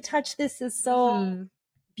getting to touch this is so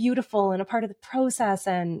beautiful and a part of the process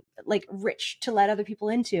and like rich to let other people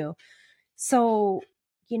into. So,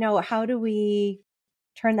 you know, how do we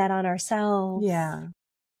turn that on ourselves? Yeah.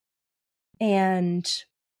 And,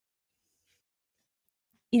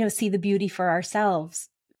 you know, see the beauty for ourselves?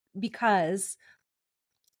 Because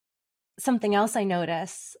something else I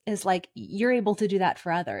notice is like, you're able to do that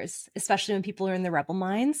for others, especially when people are in the rebel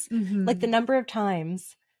minds. Like the number of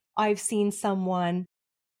times I've seen someone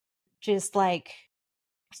just like,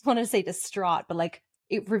 I want to say distraught, but like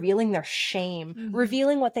revealing their shame,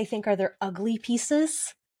 revealing what they think are their ugly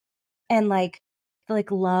pieces, and like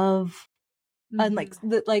love, and like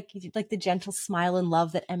the gentle smile and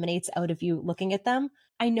love that emanates out of you looking at them.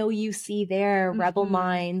 I know you see their rebel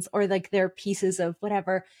minds or like their pieces of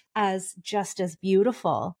whatever as just as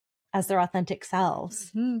beautiful as their authentic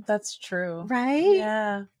selves. That's true. Right?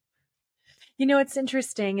 Yeah. You know, what's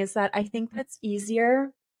interesting is that I think that's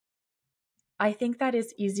easier. I think that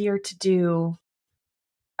is easier to do.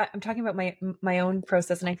 I'm talking about my own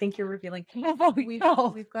process, and I think you're revealing. We've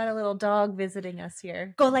got a little dog visiting us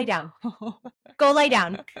here. Go lie down. Go lie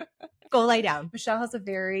down. Go lie down. Michelle has a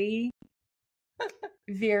very,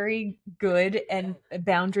 very good and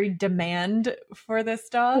boundary demand for this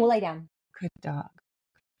dog. Go lie down. Good dog.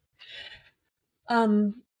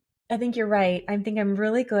 I think you're right. I think I'm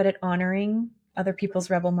really good at honoring other people's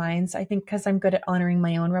rebel minds. I think because I'm good at honoring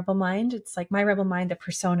my own rebel mind, it's like my rebel mind, the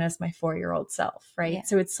persona is my 4-year-old self, right? Yeah.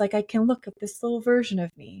 So it's like I can look at this little version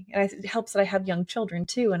of me. And it helps that I have young children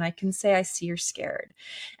too. And I can say, I see you're scared.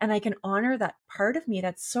 And I can honor that part of me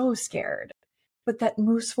that's so scared, but that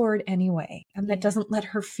moves forward anyway. And that doesn't let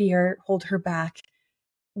her fear hold her back,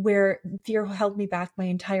 where fear held me back my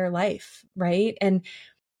entire life, right?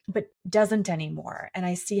 But doesn't anymore. And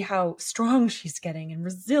I see how strong she's getting and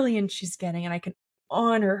resilient she's getting, and I can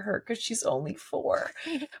honor her because she's only 4.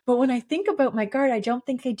 But when I think about my guard, I don't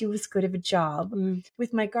think I do as good of a job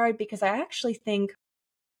with my guard, because I actually think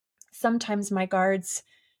sometimes my guard's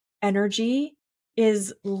energy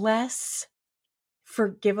is less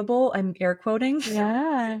forgivable, I'm air quoting,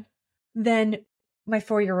 than my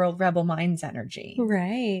 4-year-old rebel mind's energy.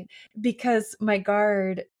 Right. Because my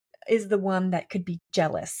guard is the one that could be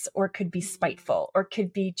jealous or could be spiteful or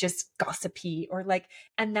could be just gossipy or like,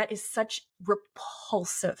 and that is such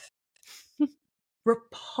repulsive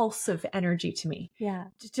energy to me. Yeah.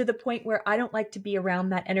 To the point where I don't like to be around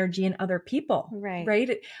that energy in other people. Right.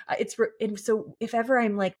 Right. And so if ever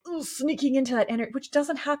I'm like sneaking into that energy, which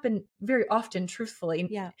doesn't happen very often, truthfully.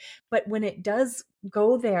 Yeah. But when it does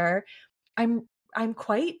go there, I'm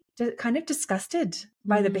quite kind of disgusted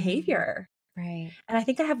by the behavior. Right. And I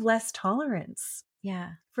think I have less tolerance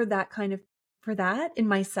Yeah. for that in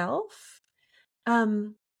myself.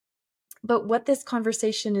 But what this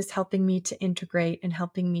conversation is helping me to integrate and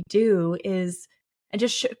helping me do is, and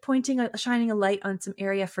just shining a light on some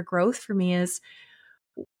area for growth for me is,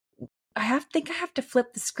 I have to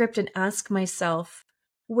flip the script and ask myself,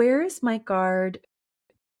 where is my guard?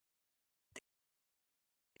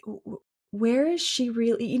 Where is she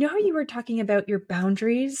really? You know how you were talking about your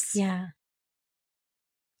boundaries? Yeah.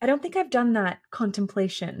 I don't think I've done that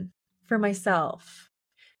contemplation for myself.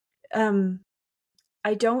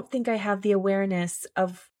 I don't think I have the awareness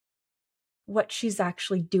of what she's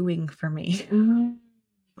actually doing for me.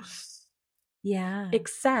 Yeah.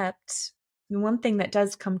 Except the one thing that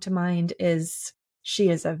does come to mind is she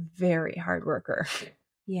is a very hard worker.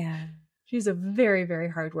 Yeah. She's a very, very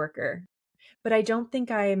hard worker. But I don't think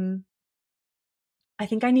I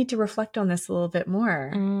think I need to reflect on this a little bit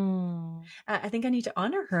more. I think I need to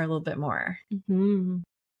honor her a little bit more. Mm-hmm.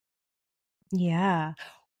 Yeah.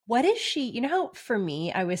 What is she? You know how for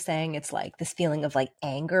me, I was saying it's like this feeling of like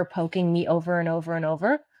anger poking me over and over and over.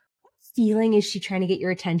 What feeling is she trying to get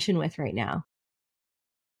your attention with right now?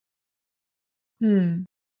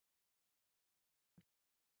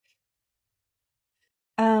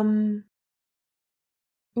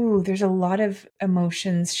 There's a lot of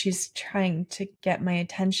emotions she's trying to get my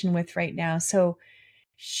attention with right now. So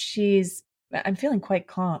I'm feeling quite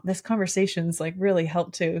calm. This conversation's like really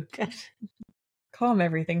helped to calm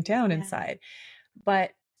everything down inside.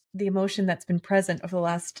 But the emotion that's been present over the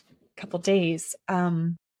last couple days,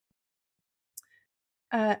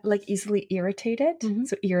 like easily irritated. Mm-hmm.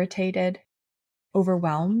 So irritated,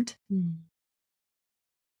 overwhelmed.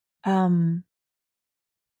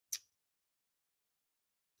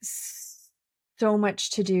 So much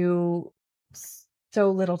to do, so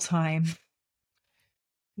little time.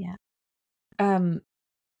 Yeah. And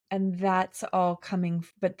that's all coming,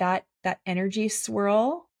 but that energy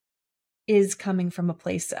swirl is coming from a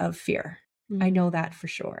place of fear. I know that for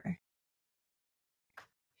sure.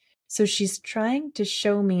 So she's trying to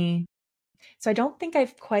show me. So I don't think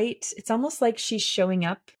it's almost like she's showing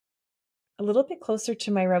up a little bit closer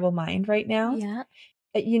to my rebel mind right now. Yeah.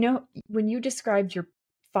 You know, when you described your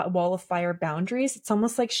wall of fire boundaries, it's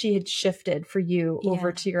almost like she had shifted for you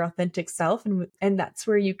over to your authentic self. And that's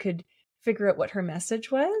where you could figure out what her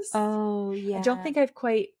message was. Oh, yeah. I don't think I've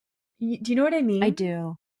quite, do you know what I mean? I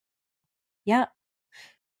do. Yeah.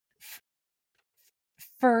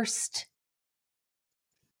 First,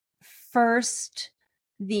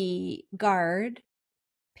 the guard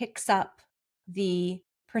picks up the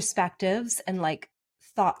perspectives and like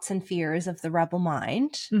thoughts and fears of the rebel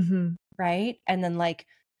mind, right? And then like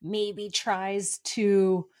maybe tries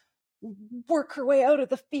to work her way out of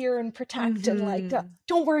the fear and protect and like,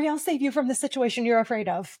 don't worry, I'll save you from the situation you're afraid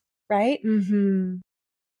of, right? And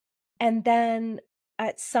then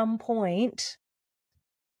at some point,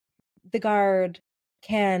 the guard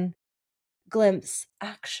can glimpse,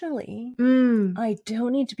 actually, I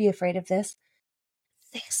don't need to be afraid of this.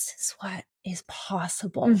 This is what is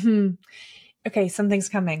possible. Okay, something's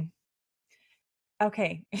coming.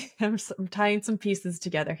 Okay, I'm tying some pieces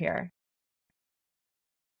together here.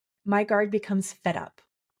 My guard becomes fed up.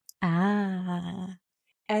 And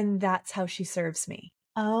that's how she serves me.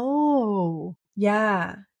 Oh.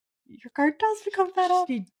 Yeah. Your guard does become fed up.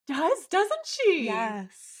 She does, doesn't she?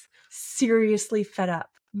 Yes. Seriously fed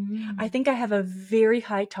up. I think I have a very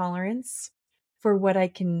high tolerance for what I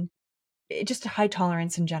can, just a high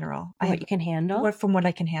tolerance in general. What you can handle? From what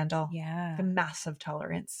I can handle. Yeah. A massive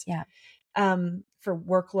tolerance. Yeah. For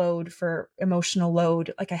workload, for emotional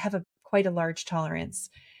load. Like I have quite a large tolerance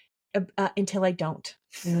until I don't.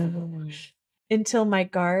 Until my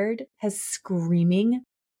guard has screaming,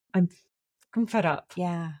 I'm fed up.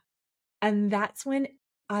 Yeah. And that's when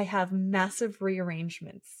I have massive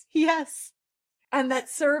rearrangements. Yes. And that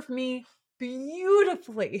serve me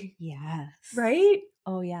beautifully. Yes. Right?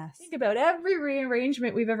 Oh, yes. Think about every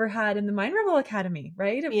rearrangement we've ever had in the Mind Rebel Academy,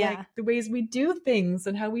 right? Of like the ways we do things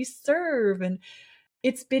and how we serve. And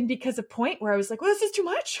it's been because of a point where I was like, well, this is too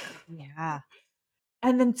much. Yeah.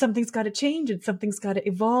 And then something's got to change and something's got to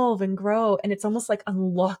evolve and grow. And it's almost like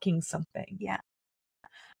unlocking something. Yeah.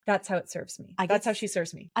 That's how it serves me. That's how she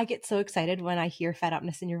serves me. I get so excited when I hear fed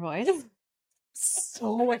upness in your voice.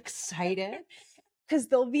 So excited. Because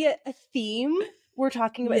there'll be a theme we're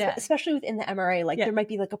talking about, especially within the MRA. Like there might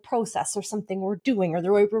be like a process or something we're doing or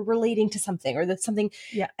the way we're relating to something or that's something.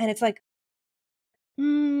 Yeah. And it's like,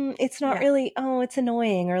 it's not really, oh, it's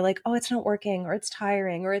annoying or like, oh, it's not working or it's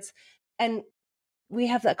tiring or and we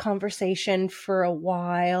have that conversation for a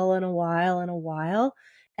while and a while and a while.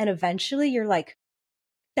 And eventually you're like,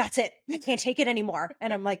 that's it. I can't take it anymore.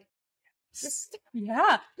 And I'm like,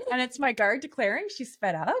 yeah. And it's my guard declaring she's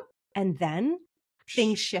fed up. and then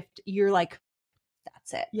things shift. You're like,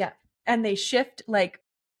 that's it. Yeah. And they shift like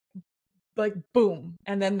boom.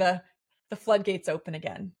 And then the floodgates open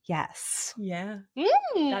again. Yes. Yeah.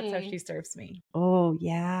 Mm. That's how she serves me. Oh,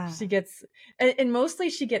 yeah. She gets, and mostly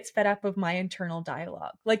she gets fed up of my internal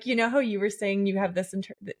dialogue. Like, you know how you were saying you have this,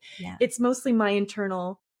 Yeah. it's mostly my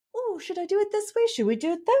internal, oh, should I do it this way? Should we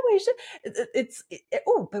do it that way?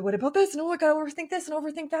 Oh, but what about this? No, I gotta overthink this and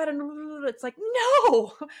overthink that. And it's like,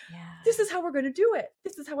 no, Yeah. this is how we're going to do it.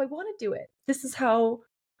 This is how I want to do it. This is how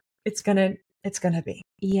it's going to be.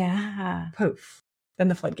 Yeah. Poof. Then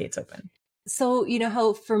the floodgates open. So, you know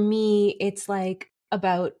how for me, it's like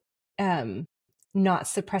about, not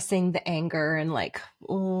suppressing the anger and like,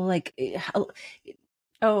 how,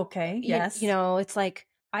 Oh, okay. Yes. you know, it's like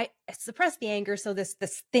I suppress the anger. So this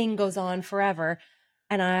thing goes on forever.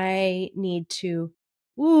 And I need to,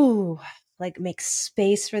 like make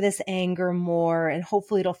space for this anger more. And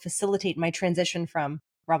hopefully it'll facilitate my transition from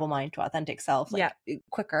rebel mind to authentic self, like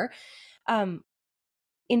quicker. In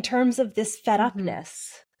terms of this fed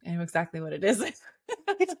upness. I know exactly what it is.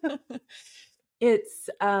 It's,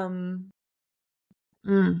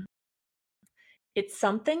 it's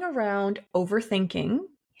something around overthinking.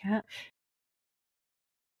 Yeah.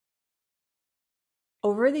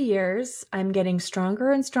 Over the years, I'm getting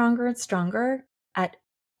stronger and stronger and stronger at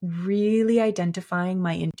really identifying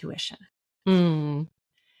my intuition.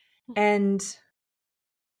 And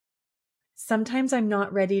sometimes I'm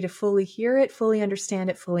not ready to fully hear it, fully understand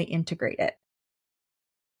it, fully integrate it.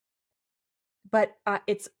 But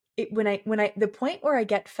the point where I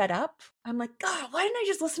get fed up, I'm like, God, why didn't I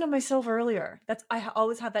just listen to myself earlier? I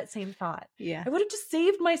always have that same thought. Yeah. I would have just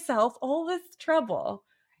saved myself all this trouble.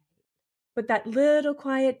 But that little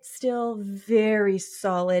quiet, still very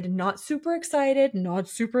solid, not super excited, not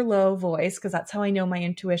super low voice, because that's how I know my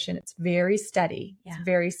intuition. It's very steady. Yeah. It's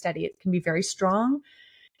very steady. It can be very strong,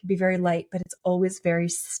 it can be very light, but it's always very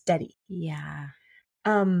steady. Yeah.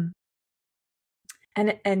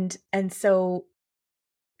 And so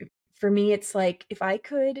for me, it's like, if I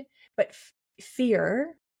could, but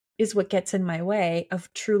fear is what gets in my way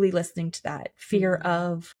of truly listening to that. Fear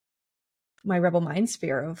of my rebel mind's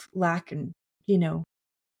fear of lack and,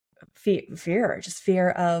 fear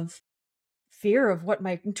of what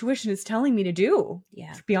my intuition is telling me to do.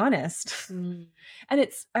 Yeah. To be honest. And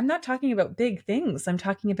I'm not talking about big things. I'm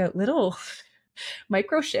talking about little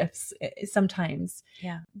micro shifts sometimes.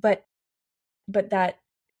 Yeah. But that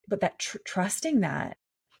trusting that,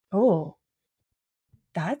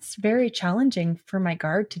 that's very challenging for my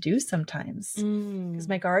guard to do sometimes, because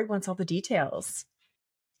my guard wants all the details.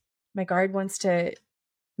 My guard wants to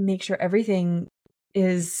make sure my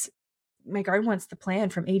guard wants the plan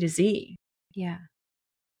from A to Z. Yeah.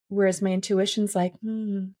 Whereas my intuition's like,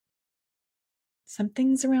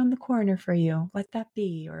 something's around the corner for you. Let that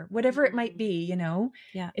be, or whatever it might be,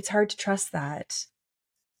 Yeah. It's hard to trust that.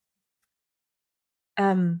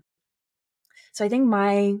 So I think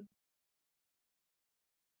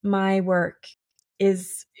my work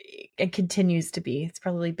is, it continues to be, it's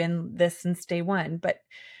probably been this since day one, but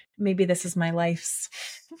maybe this is my life's,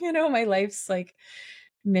 my life's like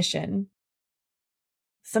mission.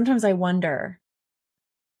 Sometimes I wonder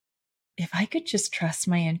if I could just trust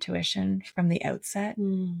my intuition from the outset,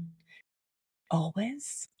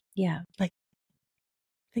 always. Yeah. Like,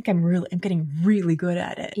 I think I'm getting really good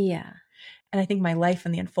at it. Yeah. And I think my life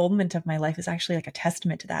and the unfoldment of my life is actually like a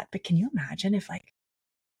testament to that. But can you imagine if I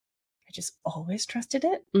just always trusted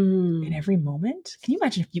it in every moment? Can you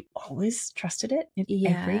imagine if you always trusted it in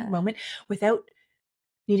every moment without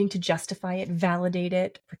needing to justify it, validate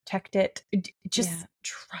it, protect it, just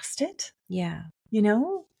trust it? Yeah.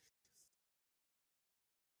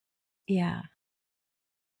 Yeah.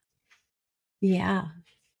 Yeah.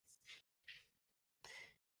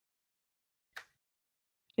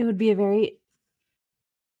 It would be a very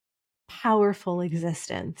powerful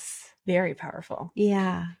existence. Very powerful.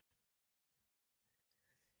 Yeah.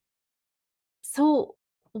 So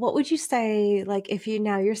what would you say, like, if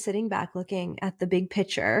you're sitting back looking at the big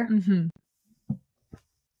picture,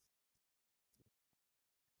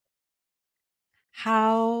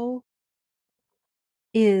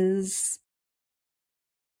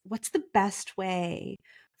 what's the best way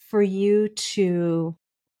for you to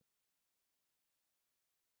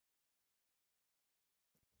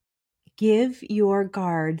give your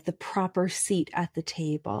guard the proper seat at the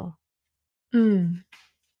table?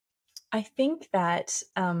 I think that,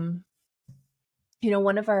 one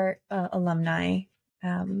of our alumni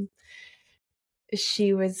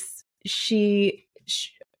she was she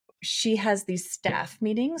has these staff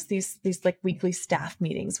meetings, these like weekly staff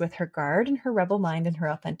meetings with her guard and her rebel mind and her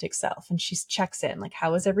authentic self, and she checks in like,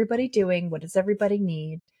 how is everybody doing? What does everybody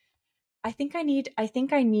need? I spend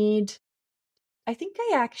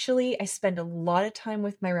a lot of time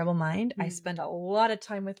with my rebel mind. I spend a lot of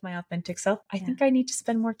time with my authentic self. I think I need to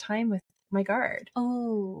spend more time with my guard.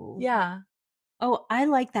 Oh. Yeah. Oh, I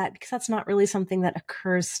like that, because that's not really something that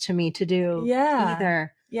occurs to me to do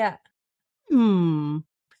either. Yeah. I'm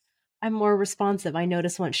more responsive. I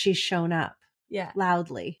notice once she's shown up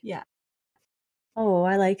loudly. Yeah. Oh,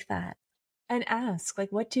 I like that. And ask,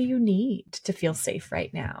 like, what do you need to feel safe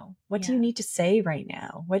right now? What do you need to say right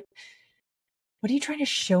now? What are you trying to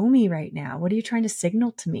show me right now? What are you trying to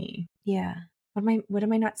signal to me? Yeah. What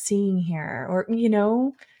am I not seeing here? Or,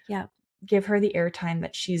 give her the airtime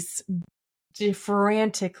that she's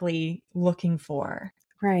frantically looking for.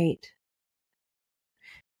 Right.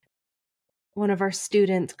 One of our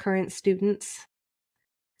current students,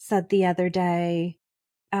 said the other day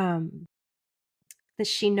that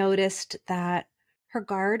she noticed that her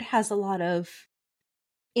guard has a lot of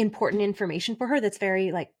important information for her that's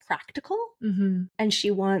very like practical, and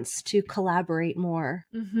she wants to collaborate more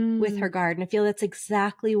with her guard. And I feel that's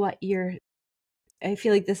exactly what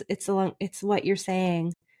it's what you're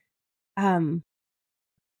saying.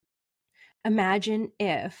 Imagine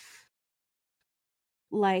if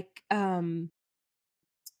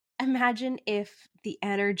the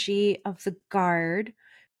energy of the guard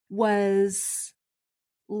was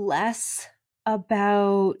less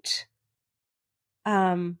about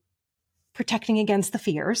protecting against the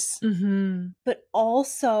fears, but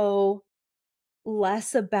also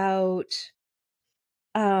less about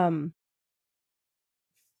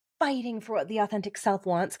fighting for what the authentic self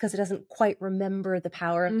wants, because it doesn't quite remember the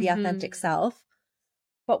power of the authentic self,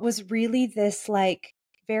 but was really this like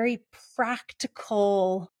very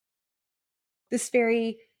practical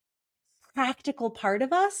part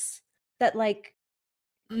of us that like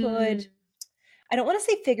could I don't want to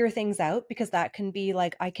say figure things out, because that can be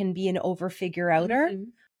like, I can be an over figure outer,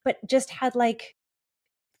 but just had like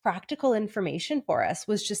practical information for us,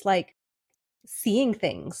 was just like seeing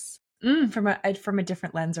things from a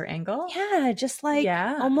different lens or angle. Yeah, just like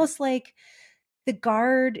almost like the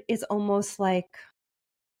guard is almost like,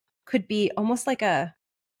 could be almost like I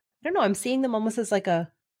don't know, I'm seeing them almost as like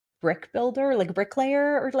a brick builder, like a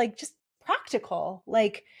bricklayer, or like just practical.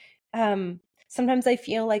 Like sometimes I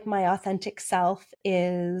feel like my authentic self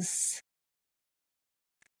is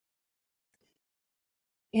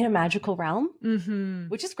in a magical realm,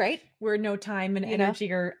 which is great, where no time and energy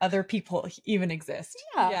or other people even exist.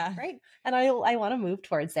 Yeah. Right. And I want to move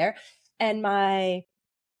towards there. And my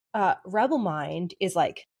rebel mind is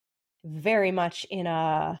like very much in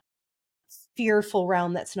a fearful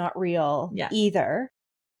realm that's not real either.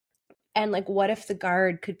 And like, what if the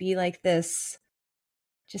guard could be like this,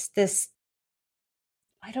 just this,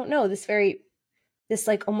 I don't know, this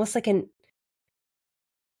like almost like an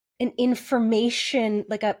information,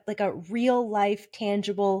 like a real life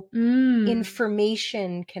tangible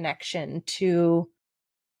information connection to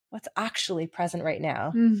what's actually present right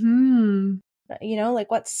now.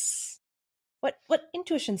 Like what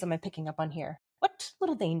intuitions am I picking up on here? What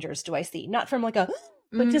little dangers do I see? Not from like but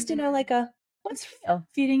just like what's real?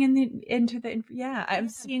 Feeding into the I'm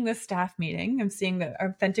seeing the staff meeting. I'm seeing the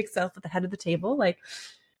authentic self at the head of the table, like,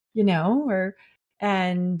 the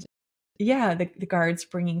guards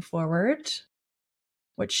bringing forward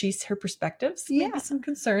what her perspectives, maybe some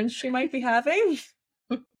concerns she might be having.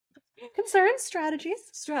 Concerns,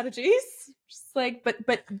 strategies. Just like, but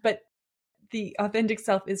the authentic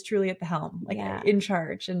self is truly at the helm, like in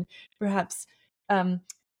charge, and perhaps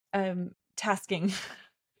tasking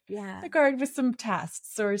the guard with some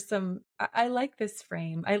tasks or some. I like this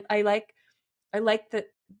frame. I like that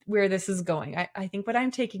where this is going. I think what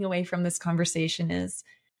I'm taking away from this conversation is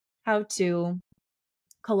how to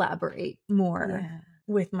collaborate more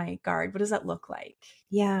with my guard. What does that look like?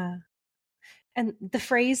 Yeah. And the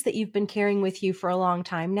phrase that you've been carrying with you for a long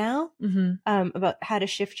time now, about how to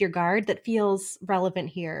shift your guard, that feels relevant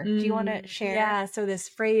here. Do you want to share? Yeah. So this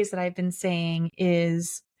phrase that I've been saying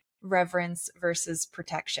is reverence versus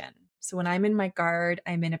protection. So when I'm in my guard,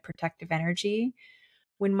 I'm in a protective energy.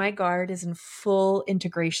 When my guard is in full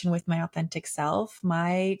integration with my authentic self,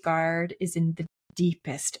 my guard is in the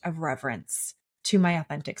deepest of reverence to my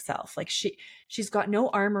authentic self. Like she's got no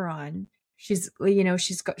armor on. She's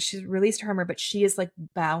released her armor, but she is like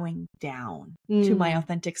bowing down to my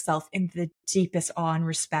authentic self in the deepest awe and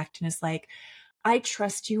respect. And it's like, I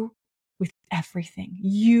trust you with everything.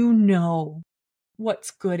 You know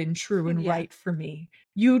what's good and true and Yeah. right for me.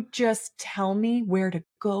 You just tell me where to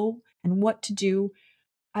go and what to do.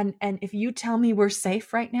 And if you tell me we're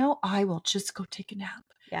safe right now, I will just go take a nap.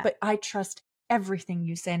 Yeah. But I trust everything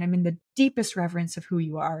you say, and I'm in the deepest reverence of who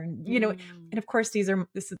you are. And and of course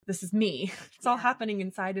this is me. It's all happening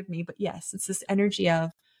inside of me. But yes, it's this energy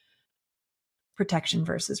of protection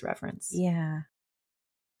versus reverence. Yeah.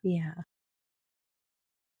 Yeah.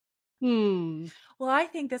 Well, I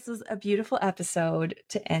think this was a beautiful episode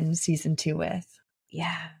to end season 2 with.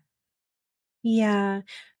 Yeah. Yeah.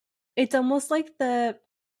 It's almost like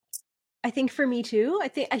I think for me too, I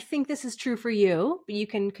think this is true for you, but you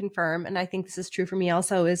can confirm, and I think this is true for me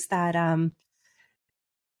also, is that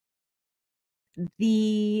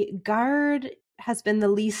the guard has been the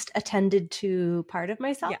least attended to part of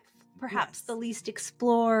myself. Yeah. Perhaps Yes. the least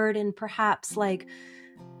explored, and perhaps like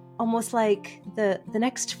almost like the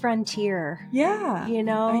next frontier. Yeah. You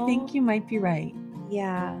know? I think you might be right.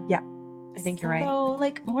 Yeah. Yeah. I think you're right. So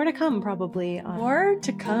like more to come probably. More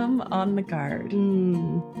to come on the guard.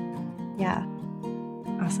 Yeah.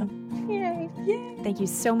 Awesome. Yay. Yay. Thank you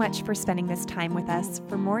so much for spending this time with us.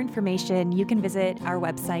 For more information, you can visit our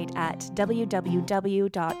website at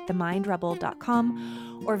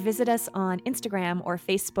www.themindrebel.com or visit us on Instagram or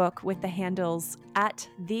Facebook with the handles at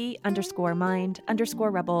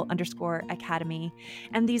 @the_mind_rebel_academy.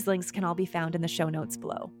 And these links can all be found in the show notes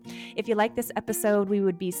below. If you like this episode, we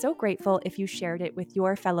would be so grateful if you shared it with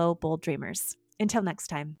your fellow bold dreamers. Until next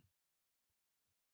time.